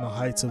too on the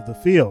heights of the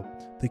field.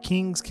 The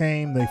kings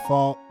came, they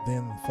fought,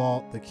 then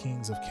fought the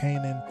kings of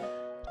Canaan.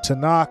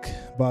 Tanakh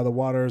by the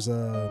waters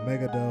of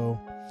Megiddo.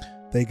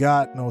 They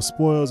got no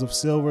spoils of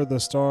silver. The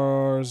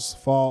stars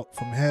fought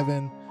from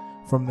heaven.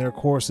 From their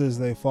courses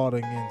they fought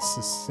against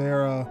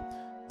Sisera.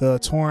 The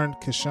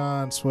torrent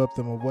Kishon swept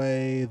them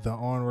away. The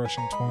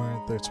onrushing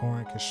torrent, the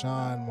torrent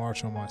Kishon,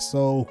 march on my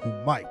soul,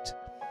 who might.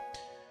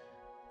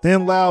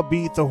 Then loud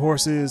beat the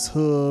horses'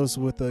 hooves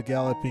with the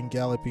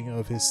galloping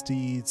of his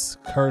steeds.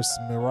 Curse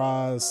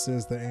Miraz,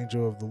 says the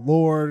angel of the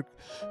Lord.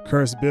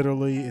 Curse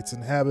bitterly its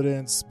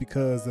inhabitants,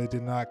 because they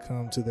did not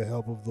come to the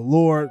help of the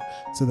Lord,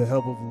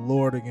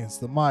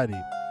 against the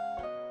mighty.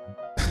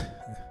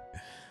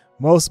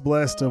 Most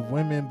blessed of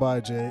women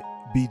by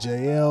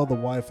BJL, the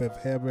wife of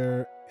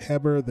Heber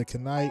the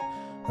Kenite,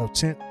 of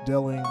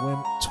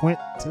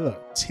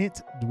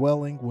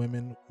tent-dwelling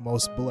women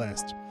most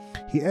blessed.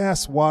 He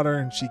asked water,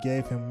 and she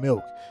gave him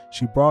milk.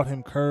 She brought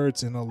him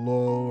curds in a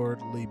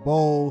lordly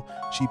bowl.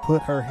 She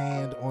put her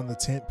hand on the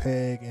tent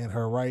peg and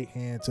her right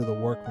hand to the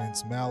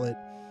workman's mallet.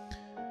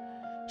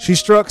 She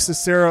struck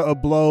Sisera a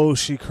blow.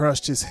 She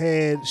crushed his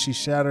head. She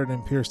shattered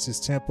and pierced his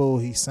temple.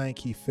 He sank,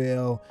 he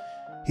fell.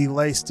 He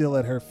lay still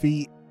at her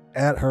feet.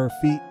 At her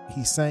feet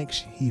he sank,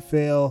 he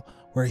fell.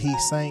 Where he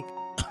sank,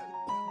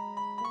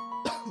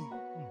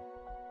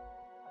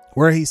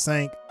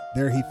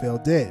 there he fell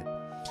dead.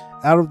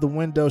 Out of the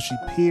window she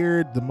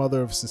peered. The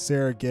mother of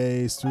Sisera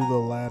gazed through the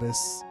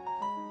lattice.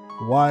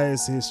 Why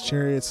is his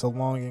chariot so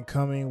long in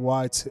coming?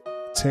 Why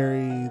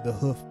tarry the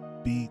hoof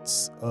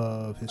beats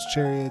of his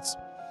chariots?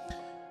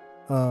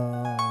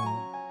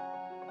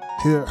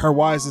 Her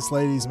wisest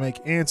ladies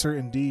make answer.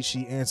 Indeed,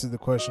 she answered the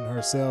question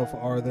herself.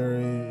 Are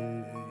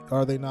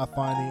they not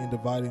finding and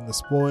dividing the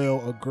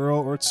spoil, a girl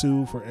or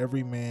two for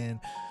every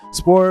man?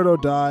 Spoiled or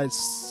dyed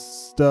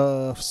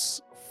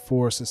stuffs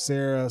for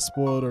Sisera,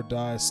 spoiled or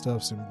dyed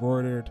stuffs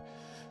embroidered.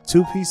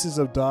 2 pieces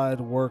of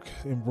dyed work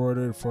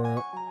embroidered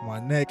for my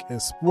neck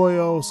is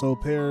spoil, so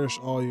perish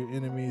all your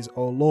enemies,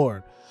 O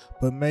Lord.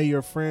 But may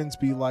your friends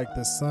be like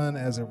the sun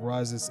as it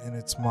rises in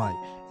its might.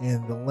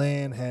 And the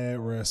land had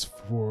rest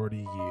 40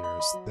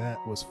 years. That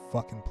was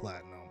fucking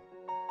platinum.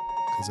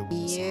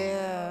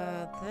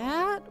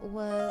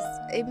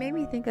 It made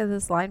me think of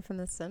this line from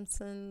The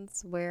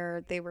Simpsons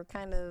where they were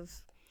kind of,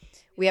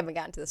 we haven't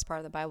gotten to this part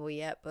of the Bible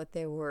yet, but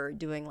they were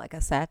doing like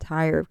a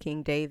satire of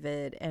King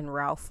David, and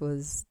Ralph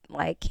was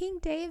like, King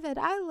David,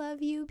 I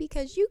love you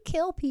because you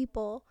kill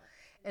people.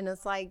 And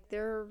it's like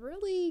they're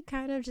really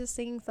kind of just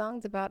singing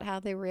songs about how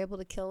they were able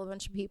to kill a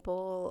bunch of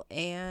people.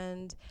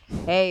 And,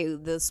 hey,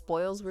 the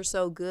spoils were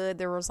so good.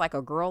 There was like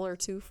a girl or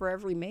two for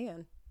every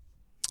man.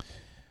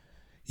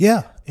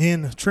 Yeah.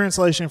 In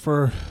translation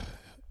for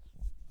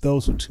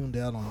those who tuned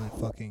out on that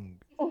fucking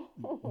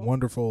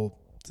wonderful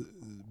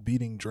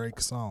Beating Drake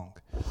song.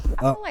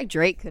 I feel like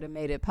Drake could have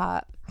made it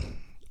pop.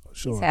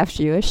 Sure. He's half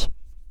Jewish.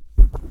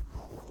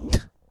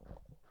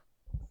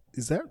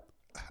 Is that?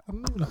 I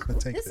don't even know how to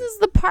take this. This is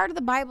the part of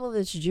the Bible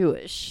that's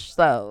Jewish,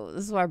 so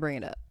this is why I bring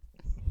it up.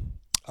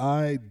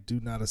 I do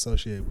not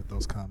associate with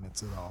those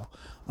comments at all.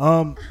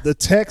 The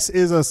text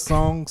is a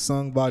song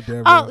sung by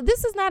Deborah. Oh,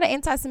 this is not an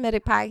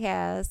anti-Semitic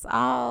podcast.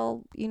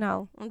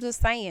 I'm just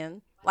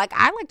saying. Like,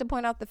 I like to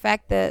point out the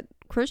fact that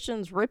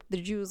Christians ripped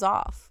the Jews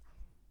off.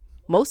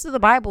 Most of the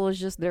Bible is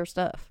just their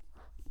stuff.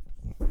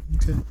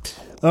 Okay.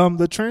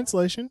 The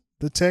translation,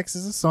 the text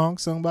is a song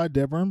sung by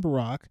Deborah and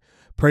Barak,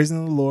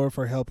 praising the Lord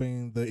for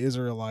helping the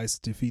Israelites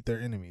defeat their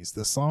enemies.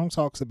 The song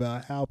talks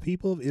about how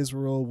people of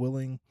Israel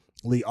willingly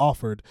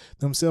offered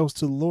themselves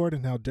to the Lord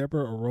and how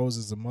Deborah arose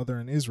as a mother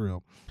in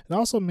Israel. It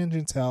also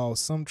mentions how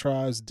some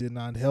tribes did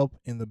not help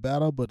in the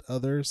battle, but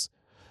others,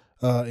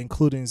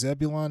 including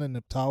Zebulun and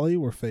Naphtali,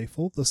 were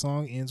faithful. The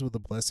song ends with a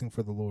blessing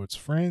for the Lord's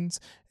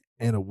friends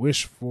and a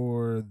wish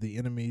for the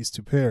enemies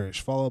to perish,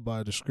 followed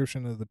by a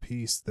description of the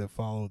peace that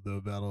followed the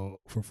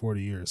battle for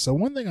 40 years. So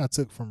one thing I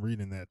took from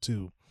reading that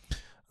too,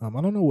 I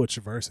don't know which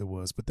verse it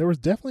was, but there was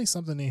definitely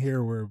something in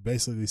here where it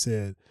basically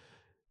said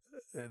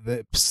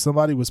that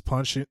somebody was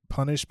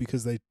punished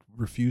because they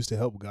refused to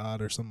help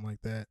God or something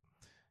like that.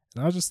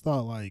 And I just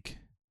thought, like,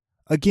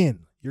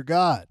 again, you're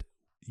God.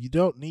 You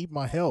don't need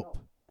my help.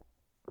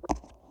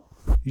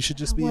 You should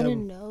just be able to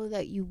know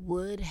that you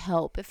would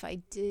help if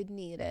I did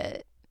need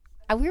it.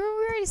 We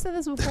already said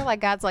this before,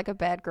 like God's like a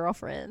bad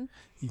girlfriend.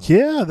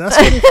 Yeah, that's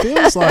what it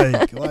feels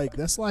like. Like,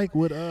 that's like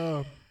what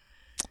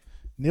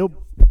Neil,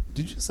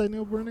 did you say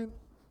Neil Brennan?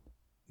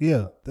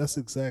 Yeah, that's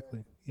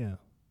exactly, yeah.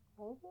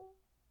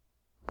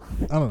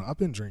 I don't know. I've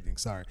been drinking.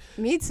 Sorry.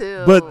 Me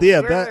too. But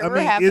yeah,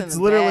 it's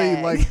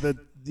literally like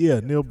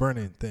Neil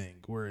Brennan thing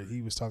where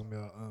he was talking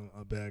about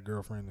a bad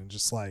girlfriend and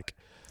just like.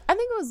 I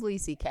think it was Louis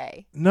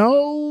C.K.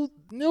 No,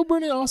 Neil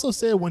Brennan also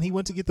said when he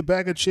went to get the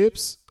bag of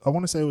chips, I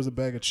want to say it was a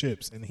bag of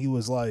chips, and he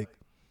was like,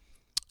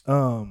 it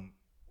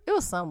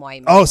was some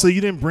white man. Oh, so you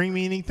didn't bring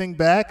me anything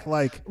back?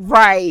 Like,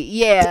 right,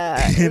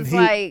 yeah. It's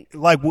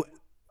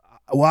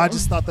well, I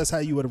just thought that's how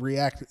you would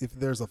react if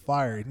there's a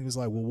fire. And he was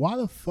like, well, why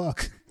the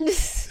fuck?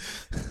 It's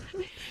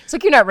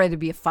like, you're not ready to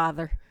be a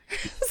father.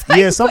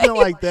 Yeah, something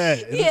like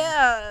that.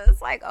 Yeah,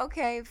 it's like,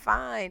 okay,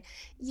 fine.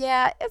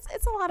 Yeah,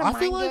 it's a lot of mind games. I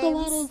feel like a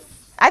lot of.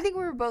 I think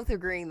we were both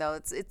agreeing, though.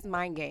 It's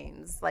mind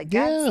games. Like,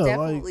 God's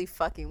definitely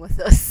fucking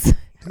with us.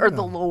 Or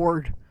the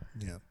Lord.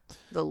 Yeah.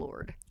 The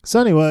Lord. So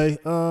anyway,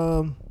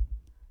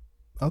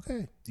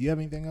 okay. Do you have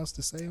anything else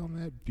to say on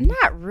that?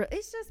 Not really.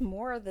 It's just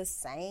more of the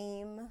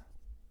same.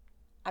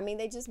 I mean,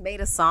 they just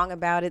made a song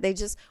about it. They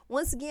just,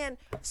 once again,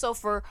 so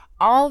for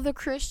all the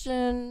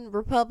Christian,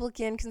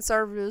 Republican,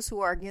 conservatives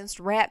who are against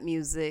rap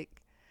music,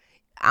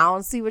 I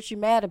don't see what you're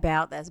mad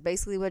about. That's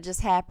basically what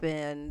just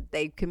happened.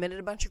 They committed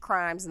a bunch of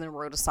crimes and then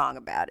wrote a song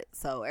about it.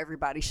 So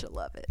everybody should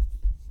love it.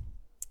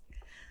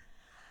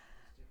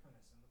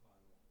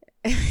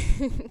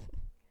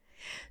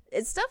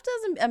 Stuff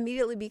doesn't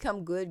immediately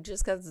become good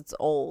just because it's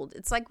old.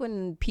 It's like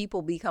when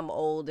people become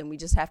old and we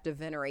just have to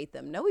venerate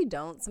them. No, we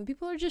don't. Some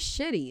people are just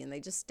shitty and they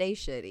just stay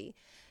shitty.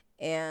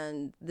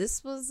 And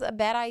this was a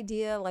bad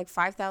idea like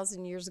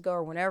 5,000 years ago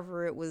or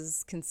whenever it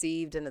was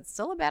conceived, and it's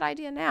still a bad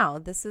idea now.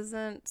 This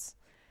isn't.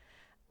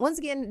 Once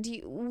again,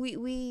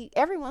 we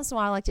every once in a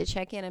while I like to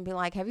check in and be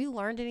like, have you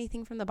learned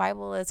anything from the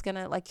Bible that's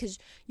gonna, like, because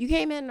you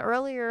came in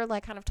earlier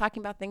like kind of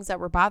talking about things that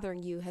were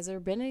bothering you. Has there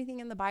been anything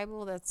in the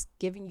Bible that's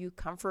giving you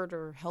comfort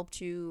or helped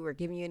you or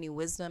giving you any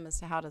wisdom as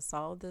to how to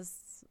solve this,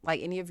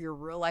 like any of your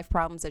real life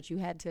problems that you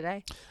had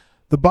today?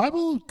 The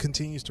Bible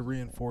continues to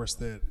reinforce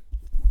that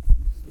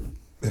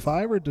if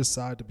I ever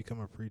decide to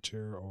become a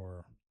preacher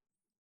or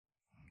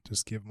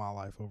just give my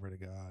life over to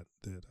God,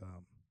 that it'd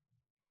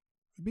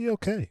be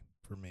okay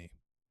for me.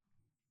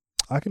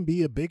 I can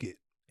be a bigot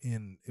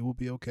and it will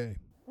be okay.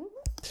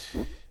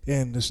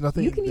 And there's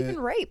nothing. You can even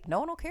rape. No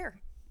one will care.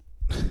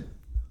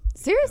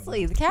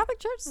 Seriously, the Catholic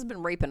Church has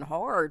been raping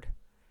hard.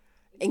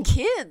 And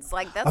kids,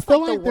 like that's I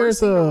feel like the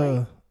worst thing to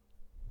rape.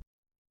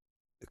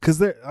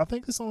 Because I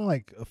think there's only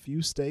like a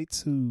few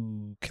states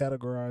who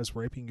categorize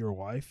raping your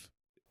wife.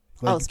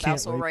 Like, you can't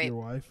spousal rape. your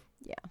wife.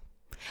 Yeah.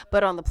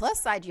 But on the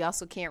plus side, you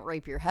also can't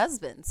rape your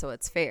husband, so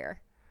it's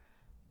fair.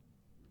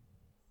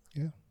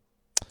 Yeah.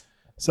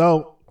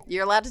 So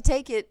you're allowed to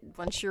take it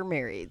once you're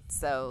married.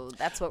 So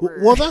that's what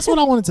we're... Well, that's what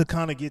I wanted to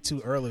kind of get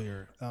to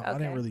earlier. Okay. I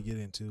didn't really get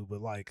into,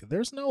 but like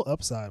there's no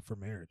upside for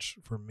marriage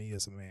for me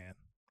as a man.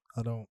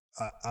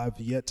 I've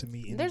yet to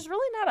meet any. There's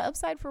really not an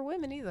upside for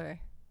women either.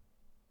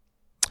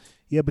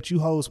 Yeah, but you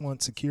hoes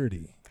want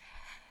security.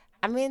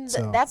 I mean,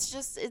 that's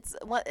just,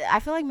 I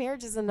feel like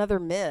marriage is another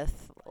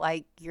myth.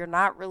 Like, you're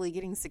not really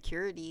getting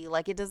security.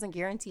 Like, it doesn't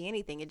guarantee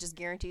anything. It just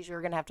guarantees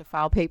you're going to have to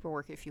file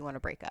paperwork if you want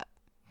to break up.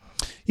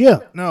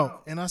 Yeah,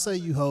 no. And I say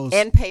you hoes.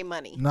 And pay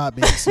money. Not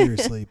being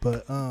seriously,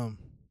 but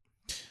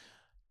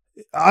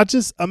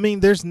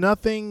there's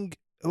nothing,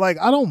 like,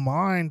 I don't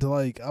mind,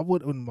 like, I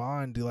wouldn't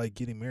mind, like,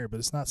 getting married, but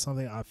it's not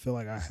something I feel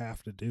like I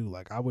have to do.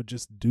 Like, I would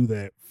just do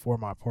that for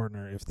my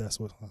partner if that's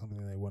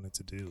something they wanted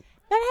to do.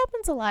 That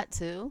happens a lot,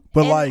 too.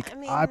 But, and, like, I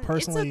mean, I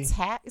personally...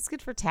 it's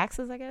good for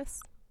taxes, I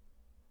guess.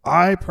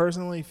 I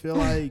personally feel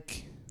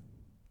like...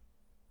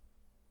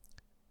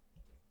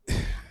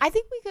 I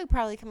think we could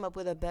probably come up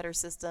with a better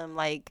system.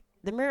 Like,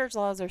 the marriage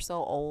laws are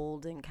so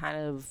old and kind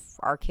of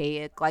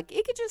archaic. Like,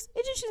 it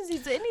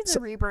needs a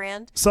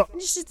rebrand. So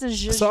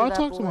I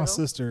talked to my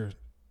sister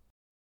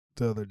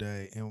the other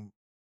day, and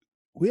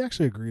we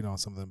actually agreed on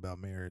something about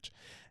marriage.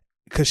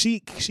 Because she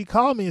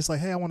called me. It's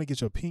like, hey, I want to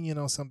get your opinion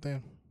on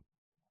something.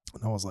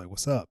 And I was like,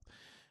 what's up?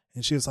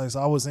 And she was like,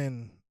 so I was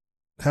having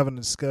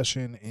a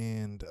discussion,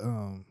 and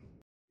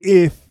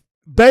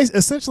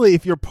essentially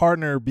if your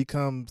partner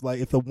becomes,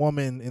 like, if the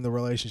woman in the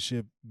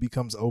relationship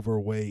becomes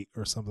overweight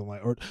or something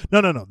like, or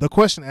no, the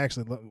question,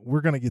 actually,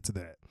 we're going to get to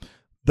that.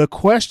 The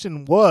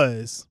question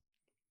was,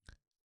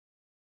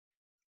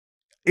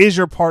 is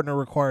your partner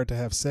required to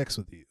have sex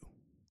with you?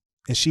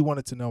 And she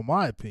wanted to know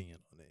my opinion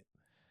on it.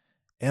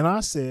 And I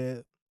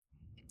said,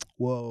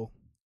 well,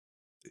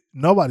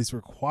 nobody's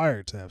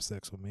required to have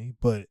sex with me,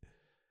 but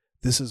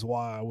this is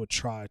why I would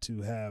try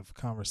to have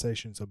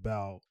conversations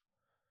about,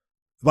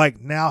 like,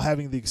 now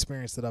having the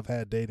experience that I've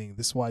had dating,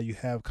 this is why you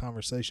have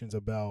conversations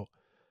about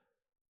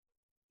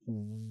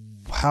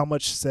how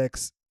much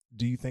sex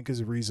do you think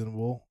is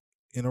reasonable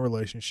in a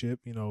relationship,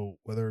 you know,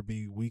 whether it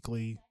be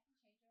weekly.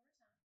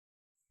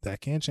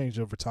 That can change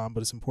over time,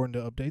 but it's important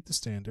to update the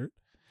standard.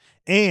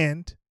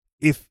 And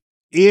if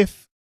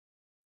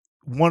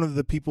one of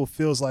the people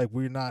feels like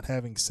we're not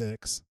having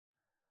sex,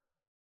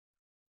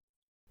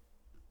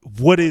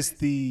 what is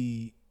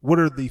the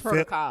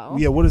protocol?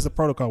 What is the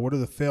protocol? What are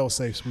the fail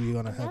safes we're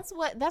gonna have?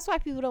 That's why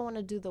people don't want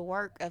to do the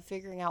work of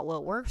figuring out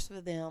what works for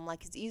them.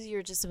 Like, it's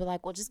easier just to be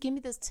like, well, just give me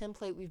this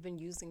template we've been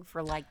using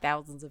for like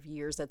thousands of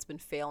years that's been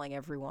failing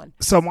everyone.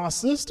 So my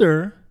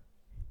sister,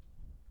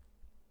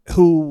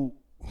 who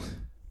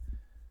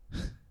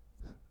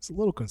is a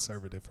little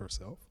conservative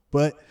herself,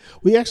 but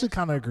we actually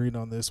kind of agreed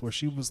on this, where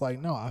she was like,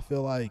 no, I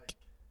feel like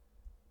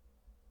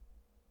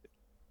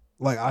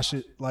I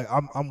should, like,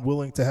 I'm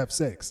willing to have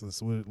sex.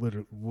 That's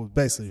literally,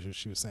 basically what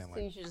she was saying. Like,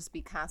 so you should just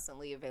be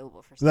constantly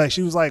available for sex. Like,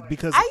 she was like,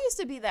 because I used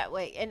to be that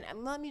way. And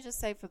let me just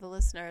say for the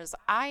listeners,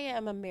 I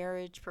am a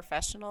marriage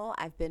professional.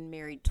 I've been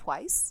married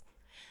twice.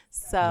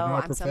 So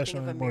I'm something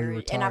of a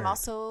marriage. And I'm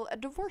also a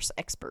divorce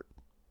expert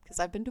because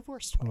I've been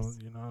divorced twice. Well,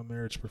 you're not a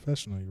marriage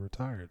professional. You're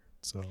retired.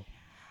 So.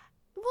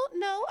 Well,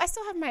 no, I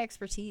still have my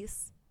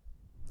expertise.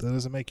 That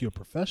doesn't make you a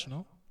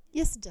professional.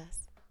 Yes, it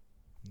does.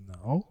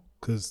 No,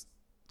 because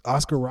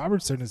Oscar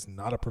Robertson is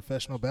not a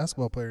professional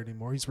basketball player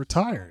anymore. He's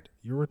retired.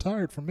 You're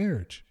retired from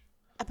marriage.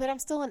 But I'm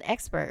still an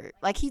expert.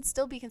 Like, he'd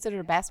still be considered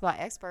a basketball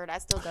expert. I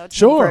still go to him for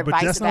sure,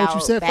 advice but that's not what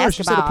you said basketball. first.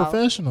 You said a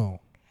professional.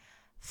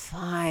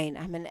 Fine,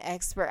 I'm an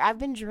expert. I've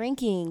been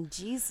drinking.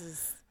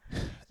 Jesus,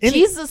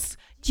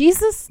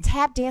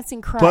 tap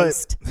dancing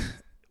Christ.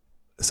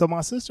 So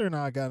my sister and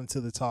I got into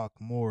the talk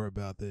more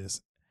about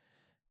this,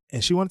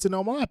 and she wanted to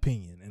know my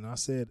opinion. And I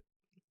said,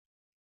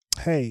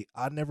 hey,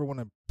 I never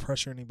want to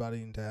pressure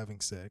anybody into having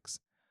sex.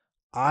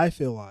 I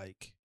feel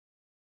like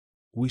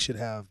we should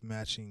have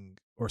matching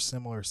or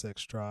similar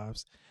sex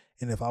drives.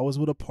 And if I was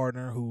with a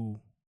partner who,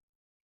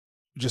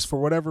 just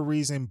for whatever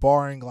reason,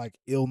 barring like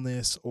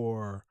illness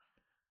or,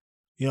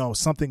 you know,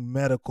 something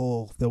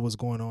medical that was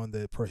going on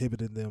that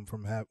prohibited them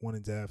from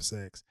wanting to have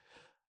sex,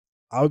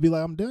 I would be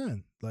like, I'm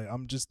done. Like,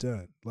 I'm just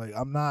done. Like,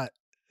 I'm not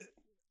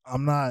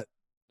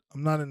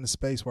in the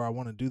space where I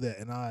want to do that.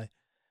 And I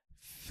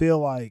feel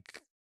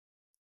like,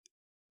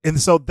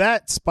 and so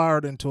that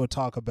spiraled into a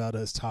talk about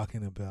us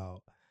talking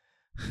about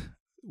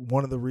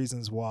one of the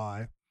reasons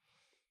why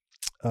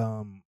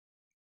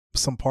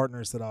some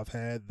partners that I've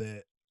had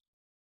that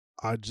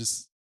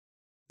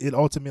it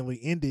ultimately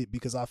ended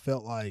because I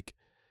felt like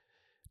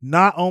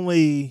not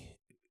only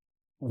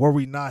were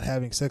we not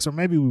having sex, or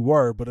maybe we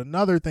were, but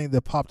another thing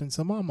that popped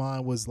into my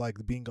mind was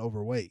like being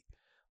overweight.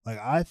 Like,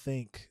 I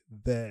think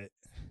that,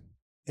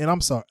 and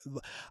I'm sorry,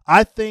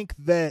 I think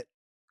that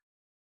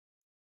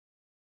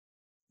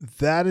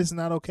is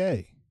not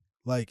okay.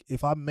 Like,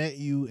 if I met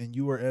you and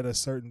you were at a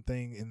certain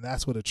thing and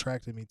that's what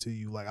attracted me to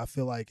you, like, I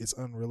feel like it's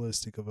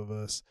unrealistic of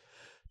us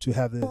to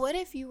have this. What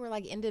if you were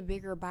like into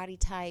bigger body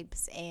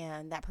types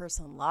and that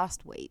person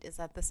lost weight? Is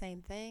that the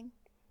same thing?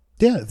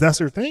 Yeah, if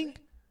that's your thing.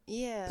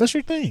 Yeah. That's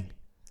your thing.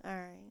 All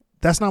right.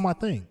 That's not my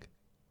thing.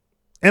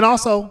 And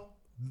also,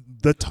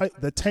 the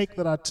take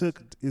that I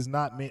took is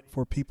not meant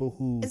for people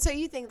who. And so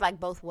you think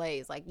like both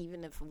ways, like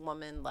even if a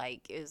woman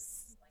like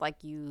is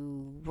like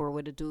you were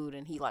with a dude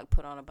and he like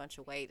put on a bunch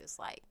of weight, it's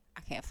like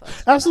I can't fuck.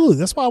 Absolutely.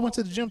 That's why I went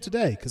to the gym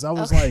today, because I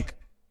was like,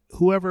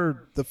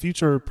 whoever the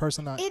future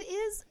person I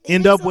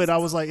end up with, I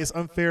was like, it's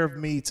unfair of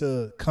me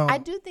to come. I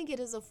do think it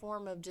is a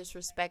form of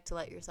disrespect to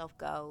let yourself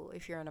go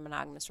if you're in a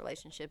monogamous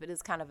relationship. It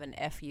is kind of an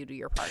F you to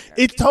your partner.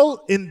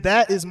 And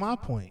that is my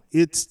point.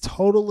 It's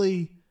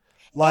totally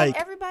like,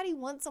 and everybody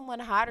wants someone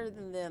hotter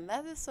than them.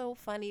 That is so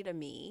funny to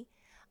me.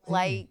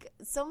 Like,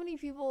 so many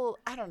people,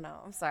 I don't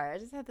know. I'm sorry. I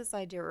just had this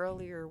idea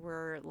earlier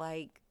where,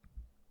 like,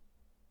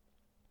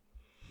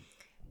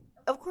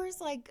 of course,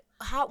 like,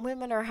 hot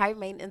women are high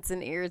maintenance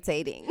and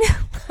irritating.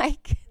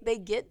 Like, they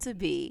get to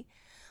be.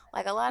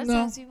 Like, a lot of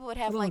times people would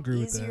have, like,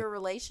 easier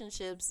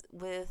relationships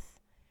with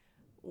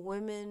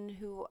women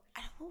who,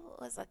 what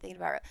was I thinking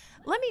about?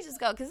 Let me just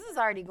go, because this is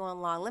already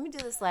going long. Let me do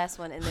this last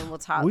one, and then we'll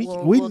talk.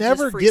 We'll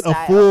never get a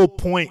full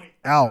point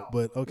out,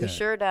 but okay.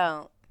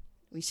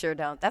 We sure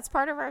don't. That's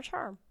part of our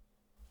charm.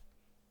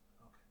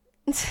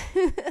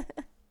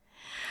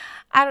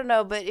 I don't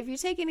know, but if you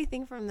take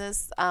anything from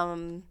this,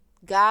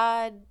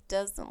 God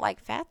doesn't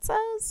like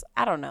fatzos?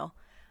 I don't know.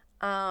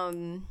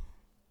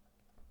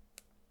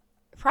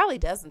 Probably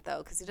doesn't,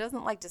 though, because he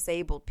doesn't like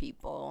disabled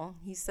people.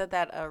 He said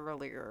that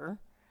earlier.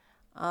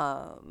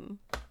 Lord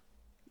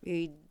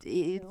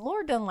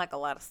doesn't like a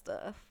lot of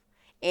stuff,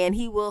 and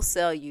he will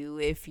sell you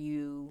if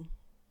you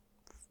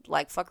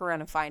like fuck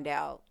around and find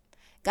out.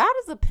 God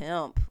is a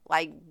pimp.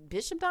 Like,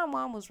 Bishop Don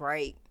Juan was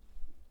right.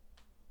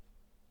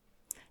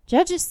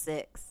 Judges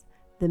 6,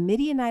 the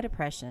Midianite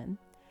oppression.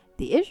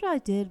 The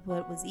Israelites did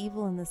what was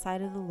evil in the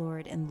sight of the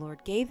Lord, and the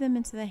Lord gave them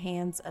into the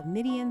hands of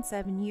Midian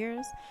 7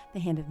 years.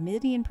 The hand of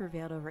Midian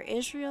prevailed over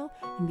Israel,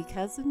 and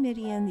because of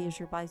Midian, the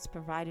Israelites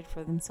provided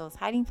for themselves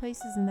hiding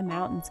places in the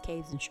mountains,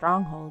 caves, and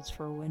strongholds.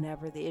 For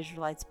whenever the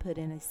Israelites put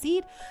in a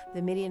seed,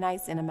 the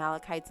Midianites and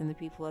Amalekites and the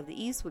people of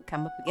the east would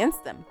come up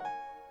against them.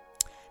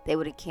 They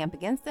would encamp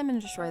against them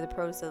and destroy the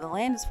produce of the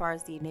land as far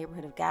as the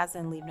neighborhood of Gaza,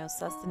 and leave no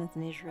sustenance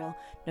in Israel,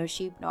 no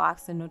sheep, no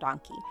oxen, no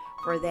donkey.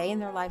 For they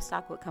and their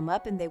livestock would come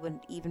up, and they would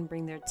even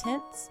bring their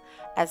tents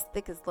as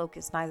thick as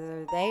locusts.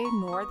 Neither they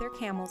nor their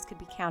camels could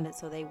be counted,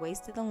 so they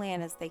wasted the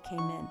land as they came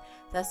in.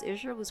 Thus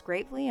Israel was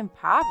greatly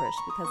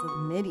impoverished because of the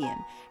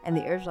Midian, and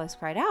the Israelites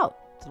cried out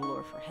to the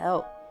Lord for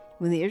help.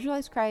 When the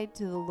Israelites cried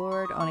to the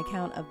Lord on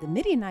account of the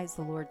Midianites,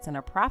 the Lord sent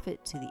a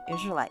prophet to the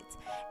Israelites,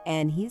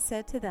 and he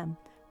said to them,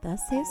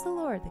 Thus says the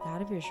Lord, the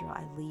God of Israel,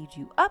 I lead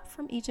you up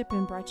from Egypt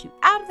and brought you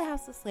out of the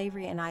house of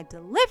slavery, and I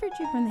delivered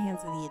you from the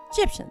hands of the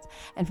Egyptians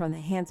and from the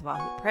hands of all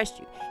who oppressed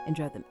you, and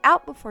drove them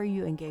out before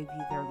you and gave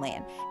you their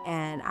land.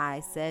 And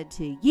I said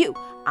to you,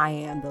 I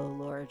am the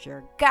Lord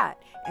your God,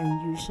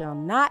 and you shall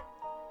not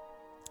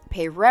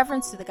pay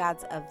reverence to the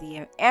gods of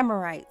the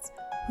Amorites,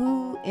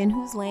 in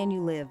whose land you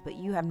live, but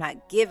you have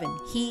not given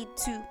heed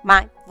to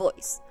my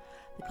voice.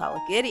 The call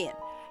of Gideon.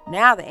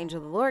 Now the angel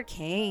of the Lord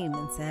came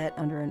and sat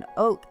under an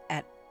oak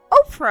at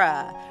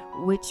Ophrah,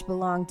 which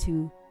belonged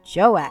to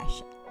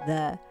Joash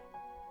the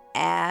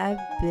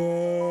Abizrite,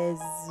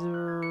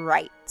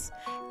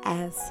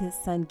 as his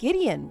son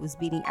Gideon was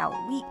beating out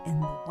wheat in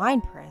the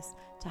winepress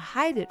to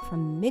hide it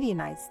from the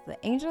Midianites. The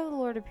angel of the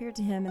Lord appeared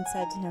to him and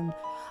said to him,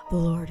 The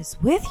Lord is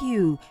with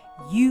you,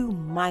 you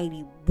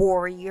mighty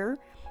warrior.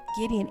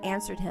 Gideon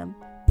answered him,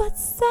 But,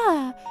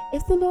 sir,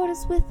 if the Lord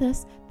is with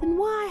us, then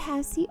why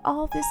has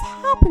all this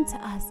happened to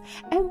us?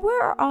 And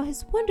where are all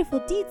his wonderful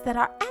deeds that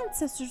our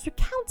ancestors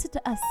recounted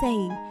to us,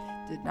 saying,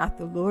 Did not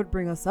the Lord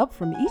bring us up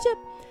from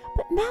Egypt?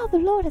 But now the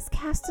Lord has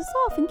cast us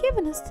off and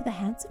given us to the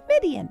hands of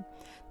Midian.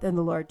 Then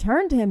the Lord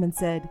turned to him and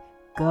said,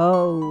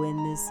 Go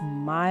in this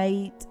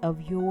might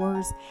of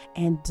yours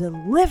and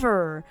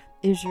deliver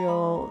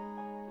Israel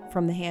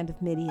from the hand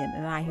of Midian,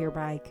 and I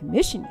hereby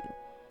commission you.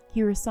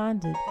 He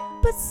responded,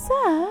 But,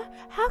 sir,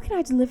 how can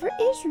I deliver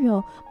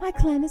Israel? My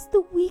clan is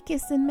the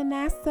weakest in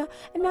Manasseh,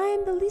 and I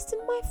am the least in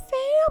my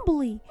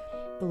family.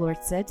 The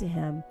Lord said to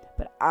him,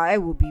 But I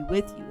will be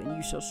with you, and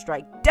you shall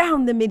strike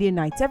down the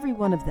Midianites, every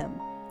one of them.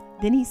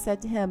 Then he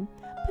said to him,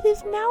 But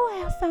if now I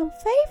have found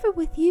favor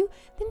with you,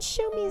 then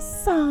show me a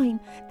sign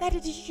that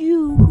it is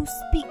you who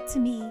speak to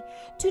me.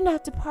 Do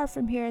not depart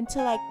from here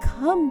until I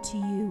come to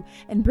you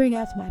and bring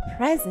out my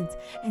present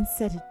and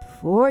set it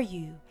before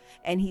you.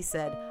 And he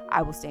said,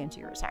 I will stay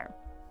until you return.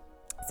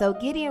 So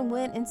Gideon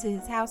went into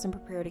his house and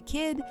prepared a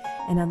kid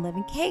and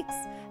unleavened cakes,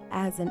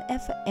 as an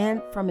ephah,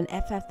 and from an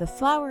ephah the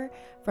flour.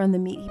 From the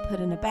meat he put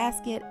in a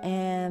basket,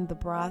 and the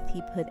broth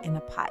he put in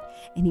a pot.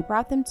 And he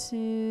brought them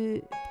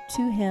to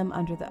him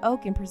under the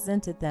oak and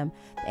presented them.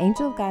 The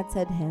angel of God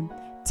said to him,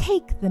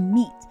 "Take the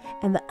meat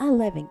and the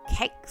unleavened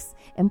cakes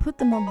and put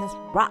them on this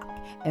rock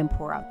and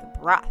pour out the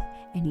broth."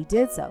 And he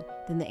did so.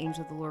 Then the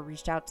angel of the Lord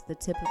reached out to the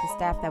tip of the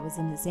staff that was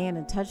in his hand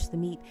and touched the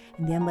meat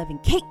and the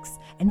unleavened cakes.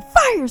 And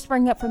fire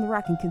sprang up from the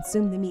rock and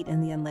consumed the meat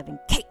and the unleavened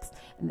cakes.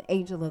 And the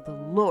angel of the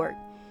Lord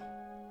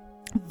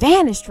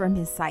vanished from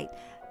his sight.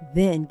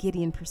 Then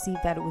Gideon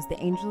perceived that it was the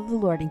angel of the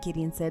Lord, and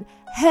Gideon said,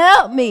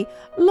 "Help me,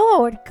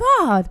 Lord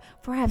God,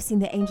 for I have seen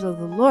the angel of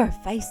the Lord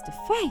face to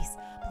face."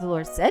 But the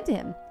Lord said to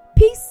him,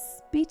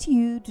 "Peace be to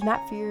you, do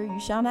not fear, you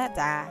shall not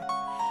die."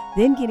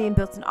 Then Gideon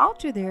built an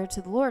altar there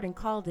to the Lord and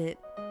called it,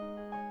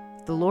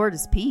 "The Lord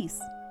is Peace."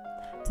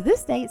 To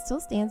this day it still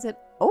stands at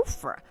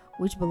Ophrah,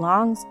 which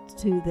belongs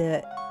to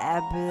the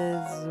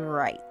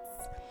Abiezrites.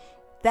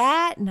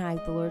 That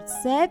night the Lord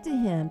said to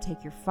him,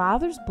 "Take your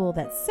father's bull,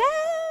 that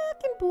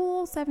second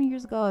bull 7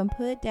 years ago, and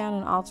put down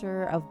an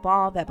altar of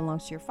Baal that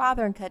belongs to your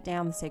father, and cut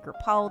down the sacred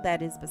pole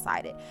that is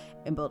beside it,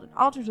 and build an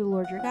altar to the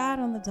Lord your God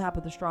on the top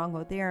of the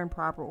stronghold there in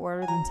proper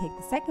order. Then take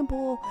the second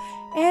bull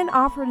and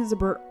offer it as a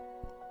burnt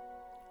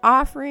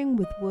offering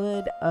with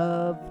wood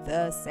of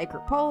the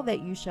sacred pole that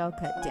you shall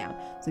cut down."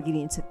 So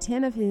Gideon took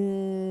 10 of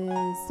his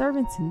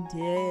servants and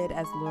did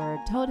as the Lord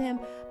told him,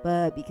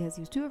 but because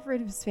he was too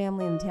afraid of his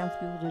family and the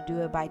townspeople to do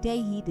it by day,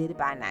 he did it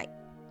by night.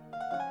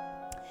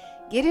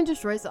 Gideon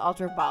destroys the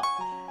altar of Baal.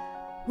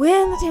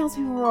 When the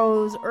townspeople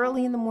rose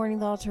early in the morning,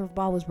 the altar of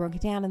Baal was broken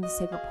down, and the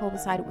sacred pole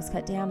beside it was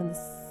cut down, and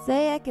the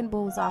second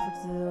bull was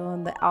offered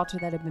on the altar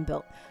that had been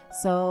built.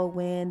 So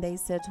when they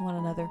said to one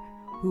another,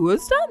 "Who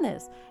has done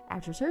this?"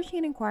 After searching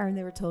and inquiring,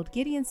 they were told,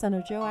 "Gideon, son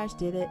of Joash,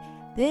 did it."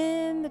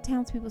 Then the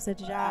townspeople said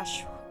to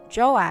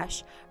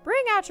Joash,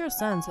 "Bring out your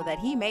son so that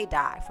he may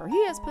die, for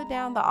he has put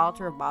down the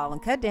altar of Baal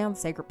and cut down the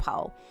sacred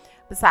pole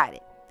beside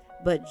it."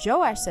 But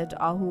Joash said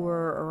to all who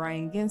were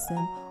arising against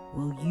him,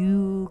 "Will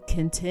you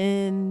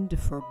contend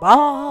for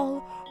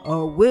Baal,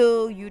 or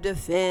will you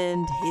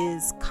defend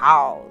his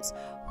cause?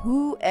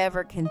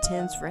 Whoever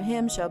contends for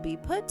him shall be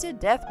put to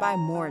death by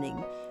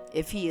morning.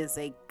 If he is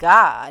a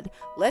god,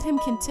 let him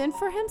contend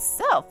for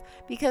himself,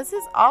 because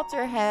his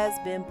altar has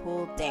been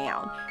pulled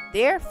down."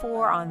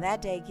 Therefore, on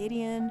that day,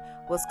 Gideon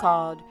was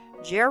called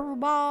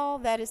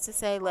Jerubbaal, that is to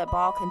say, let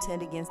Baal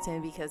contend against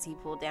him, because he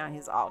pulled down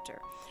his altar.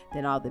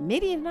 Then all the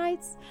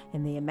Midianites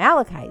and the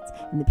Amalekites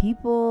and the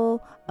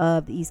people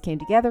of the east came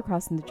together,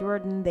 crossing the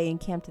Jordan. They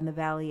encamped in the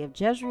valley of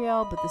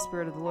Jezreel, but the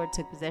Spirit of the Lord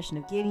took possession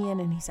of Gideon,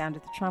 and he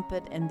sounded the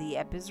trumpet, and the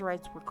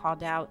Abiezrites were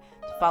called out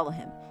to follow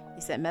him. He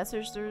sent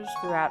messengers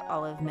throughout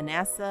all of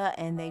Manasseh,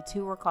 and they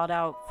too were called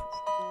out.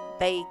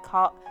 They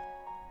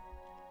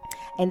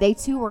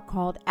too were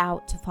called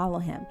out to follow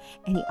him.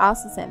 And he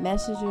also sent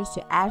messengers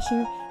to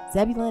Asher,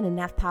 Zebulun, and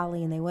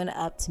Naphtali, and they went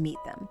up to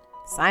meet them.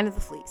 Sign of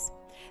the fleece.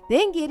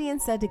 Then Gideon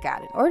said to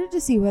God, "In order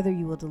to see whether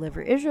you will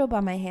deliver Israel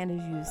by my hand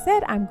as you have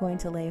said, I'm going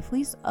to lay a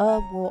fleece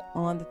of wool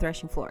on the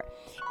threshing floor.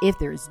 If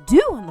there is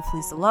dew on the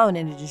fleece alone,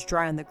 and it is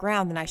dry on the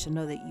ground, then I shall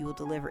know that you will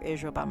deliver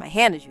Israel by my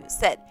hand as you have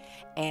said."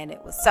 And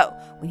it was so.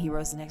 When he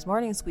rose the next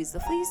morning and squeezed the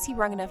fleece, he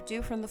wrung enough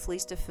dew from the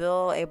fleece to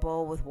fill a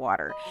bowl with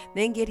water.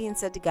 Then Gideon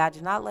said to God,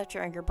 "Do not let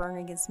your anger burn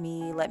against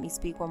me. Let me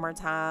speak one more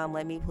time.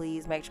 Let me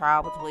please make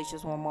trial with the fleece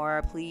just one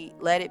more. Please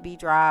let it be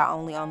dry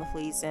only on the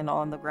fleece, and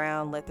on the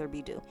ground let there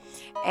be dew."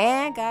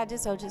 And God did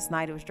so this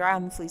night. It was dry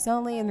on the fleece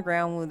only, and the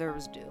ground where there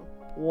was dew.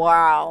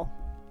 Wow.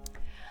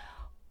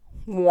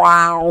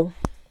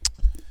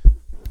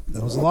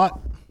 That was a lot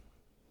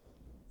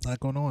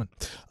going on.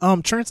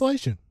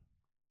 Translation.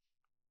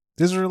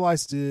 The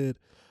Israelites did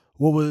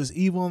what was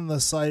evil in the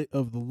sight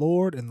of the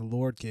Lord, and the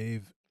Lord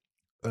gave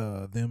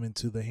them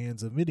into the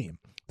hands of Midian.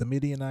 The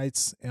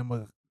Midianites,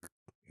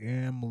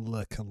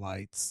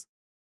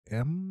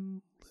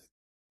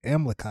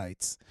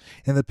 Amalekites,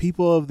 and the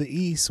people of the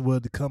east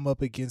would come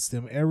up against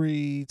them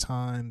every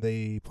time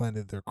they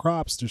planted their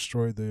crops,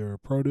 destroyed their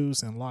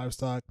produce and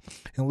livestock,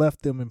 and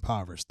left them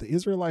impoverished. The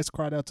Israelites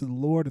cried out to the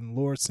Lord, and the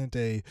Lord sent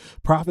a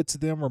prophet to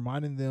them,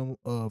 reminding them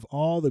of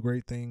all the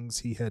great things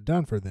he had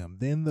done for them.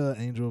 Then the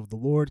angel of the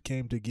Lord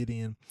came to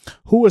Gideon,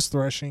 who was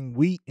threshing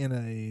wheat in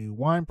a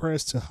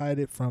winepress to hide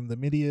it from the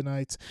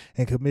Midianites,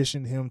 and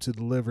commissioned him to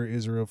deliver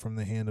Israel from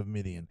the hand of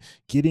Midian.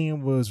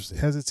 Gideon was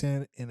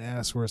hesitant and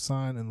asked for a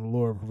sign, and the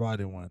Lord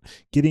provided one.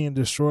 Gideon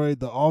destroyed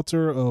the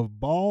altar of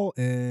Baal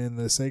and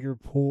the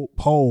sacred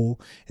pole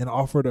and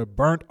offered a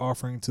burnt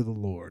offering to the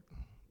Lord.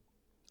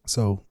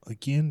 So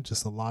again,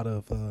 just a lot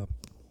of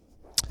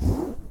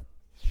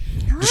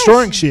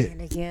destroying shit.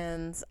 It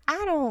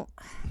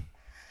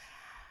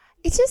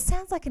just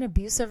sounds like an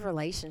abusive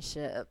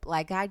relationship.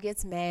 Like God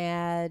gets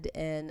mad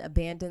and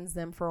abandons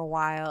them for a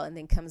while, and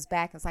then comes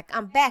back and it's like,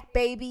 "I'm back,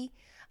 baby.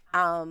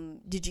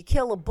 Did you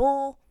kill a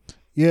bull?"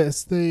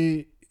 Yes,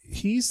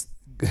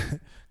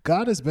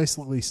 God is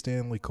basically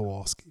Stanley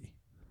Kowalski.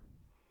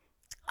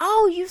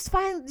 Oh, you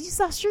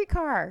saw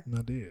Streetcar.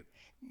 I did.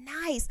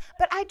 nice.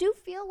 But I do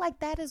feel like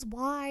that is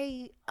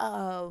why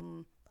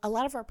a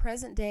lot of our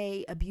present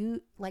day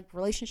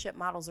relationship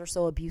models are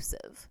so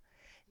abusive,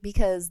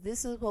 because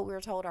this is what we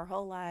were told our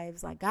whole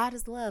lives. Like, God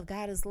is love,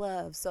 God is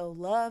love. So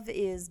love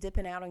is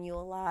dipping out on you a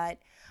lot,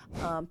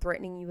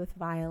 threatening you with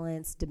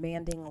violence,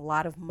 demanding a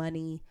lot of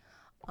money,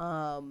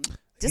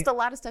 just a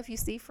lot of stuff you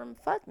see from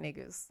fuck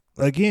niggas.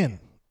 Again,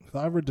 if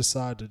I ever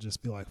decide to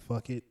just be like,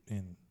 fuck it,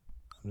 and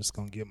I'm just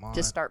going to get mine.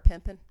 Just start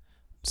pimping.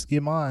 Just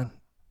get mine.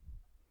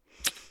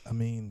 I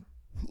mean,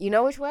 you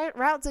know which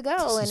route to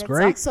go, and it's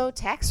great. also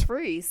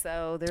tax-free,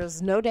 so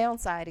there's no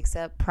downside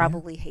except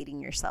probably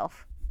hating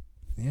yourself.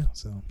 Yeah,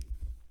 so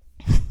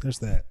there's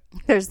that.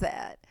 There's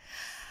that.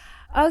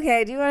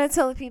 Okay, do you want to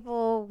tell the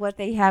people what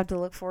they have to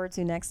look forward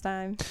to next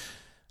time?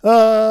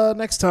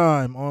 Next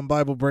time on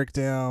Bible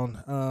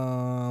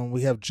Breakdown,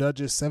 we have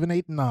Judges 7,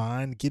 8,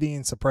 9.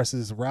 Gideon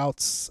surprises and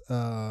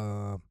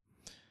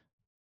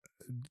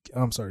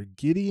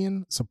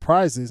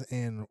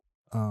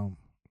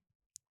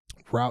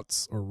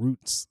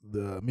roots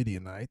the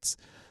Midianites.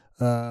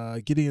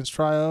 Gideon's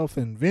triumph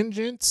and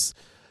vengeance.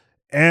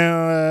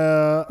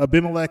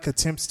 Abimelech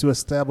attempts to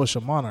establish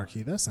a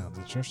monarchy. That sounds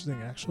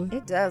interesting, actually.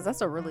 It does.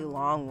 That's a really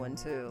long one,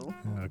 too.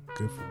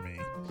 Good for me.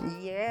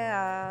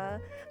 Yeah.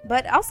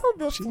 But also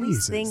the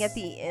fleece thing at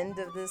the end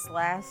of this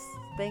last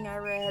thing I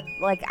read,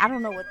 like, I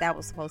don't know what that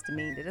was supposed to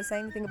mean. Did it say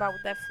anything about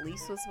what that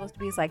fleece was supposed to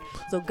be? It's like,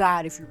 so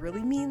God, if you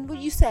really mean what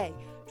you say,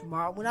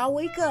 tomorrow when I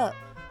wake up,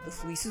 the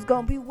fleece is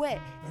going to be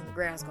wet and the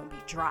ground's going to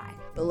be dry.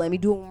 But let me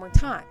do it one more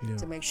time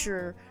to make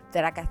sure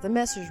that I got the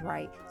message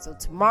right. So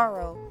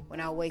tomorrow when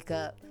I wake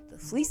up, the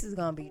fleece is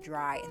going to be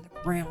dry and the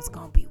ground's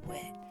going to be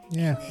wet.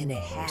 Yeah. And it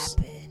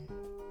happened.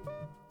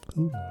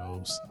 Who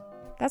knows?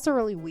 That's a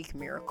really weak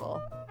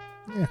miracle.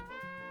 Yeah.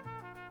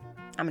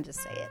 I'm going to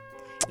just say it.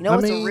 You know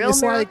what's a real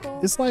miracle?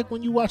 It's like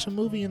when you watch a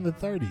movie in the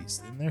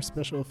 30s and their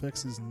special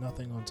effects is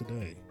nothing on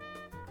today.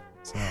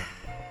 So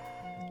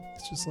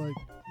it's just like...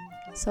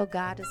 So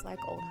God is like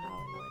old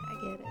Hollywood. I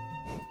get it.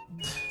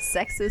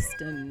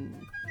 Sexist and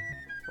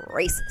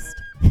racist.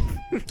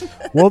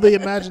 Well, the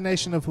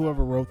imagination of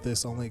whoever wrote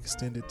this only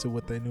extended to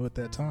what they knew at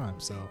that time.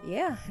 So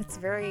yeah, it's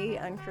very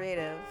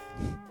uncreative.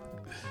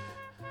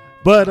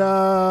 But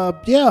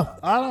yeah,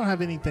 I don't have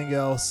anything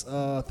else.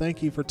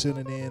 Thank you for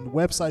tuning in.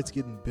 Website's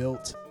getting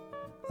built.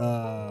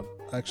 I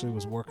actually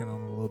was working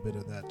on a little bit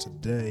of that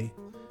today.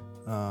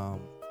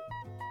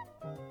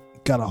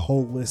 Got a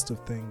whole list of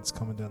things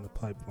coming down the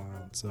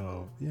pipeline.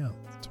 So yeah,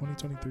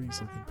 2023 is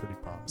looking pretty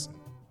promising.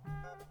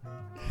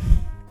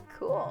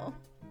 Cool.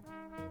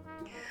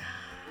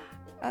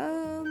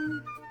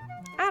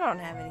 I don't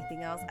have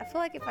anything else. I feel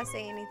like if I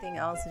say anything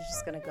else, it's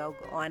just going to go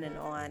on, and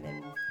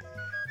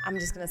I'm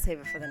just going to save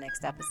it for the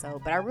next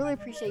episode. But I really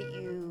appreciate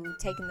you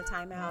taking the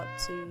time out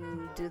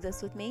to do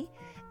this with me,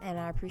 and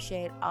I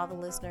appreciate all the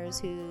listeners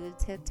who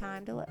took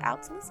time to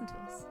listen to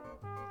us.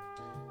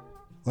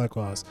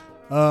 Likewise.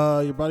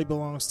 Your body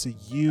belongs to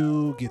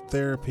you. Get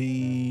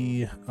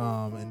therapy,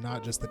 and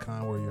not just the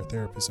kind where your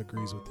therapist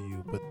agrees with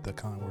you, but the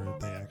kind where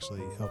they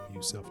actually help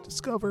you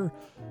self-discover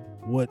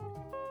what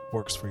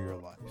works for your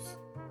life.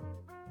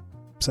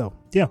 So,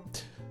 yeah.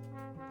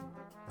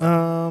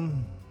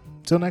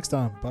 Till next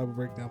time,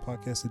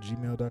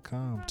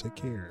 biblebreakdownpodcast@gmail.com. Take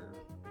care.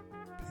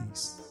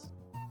 Peace.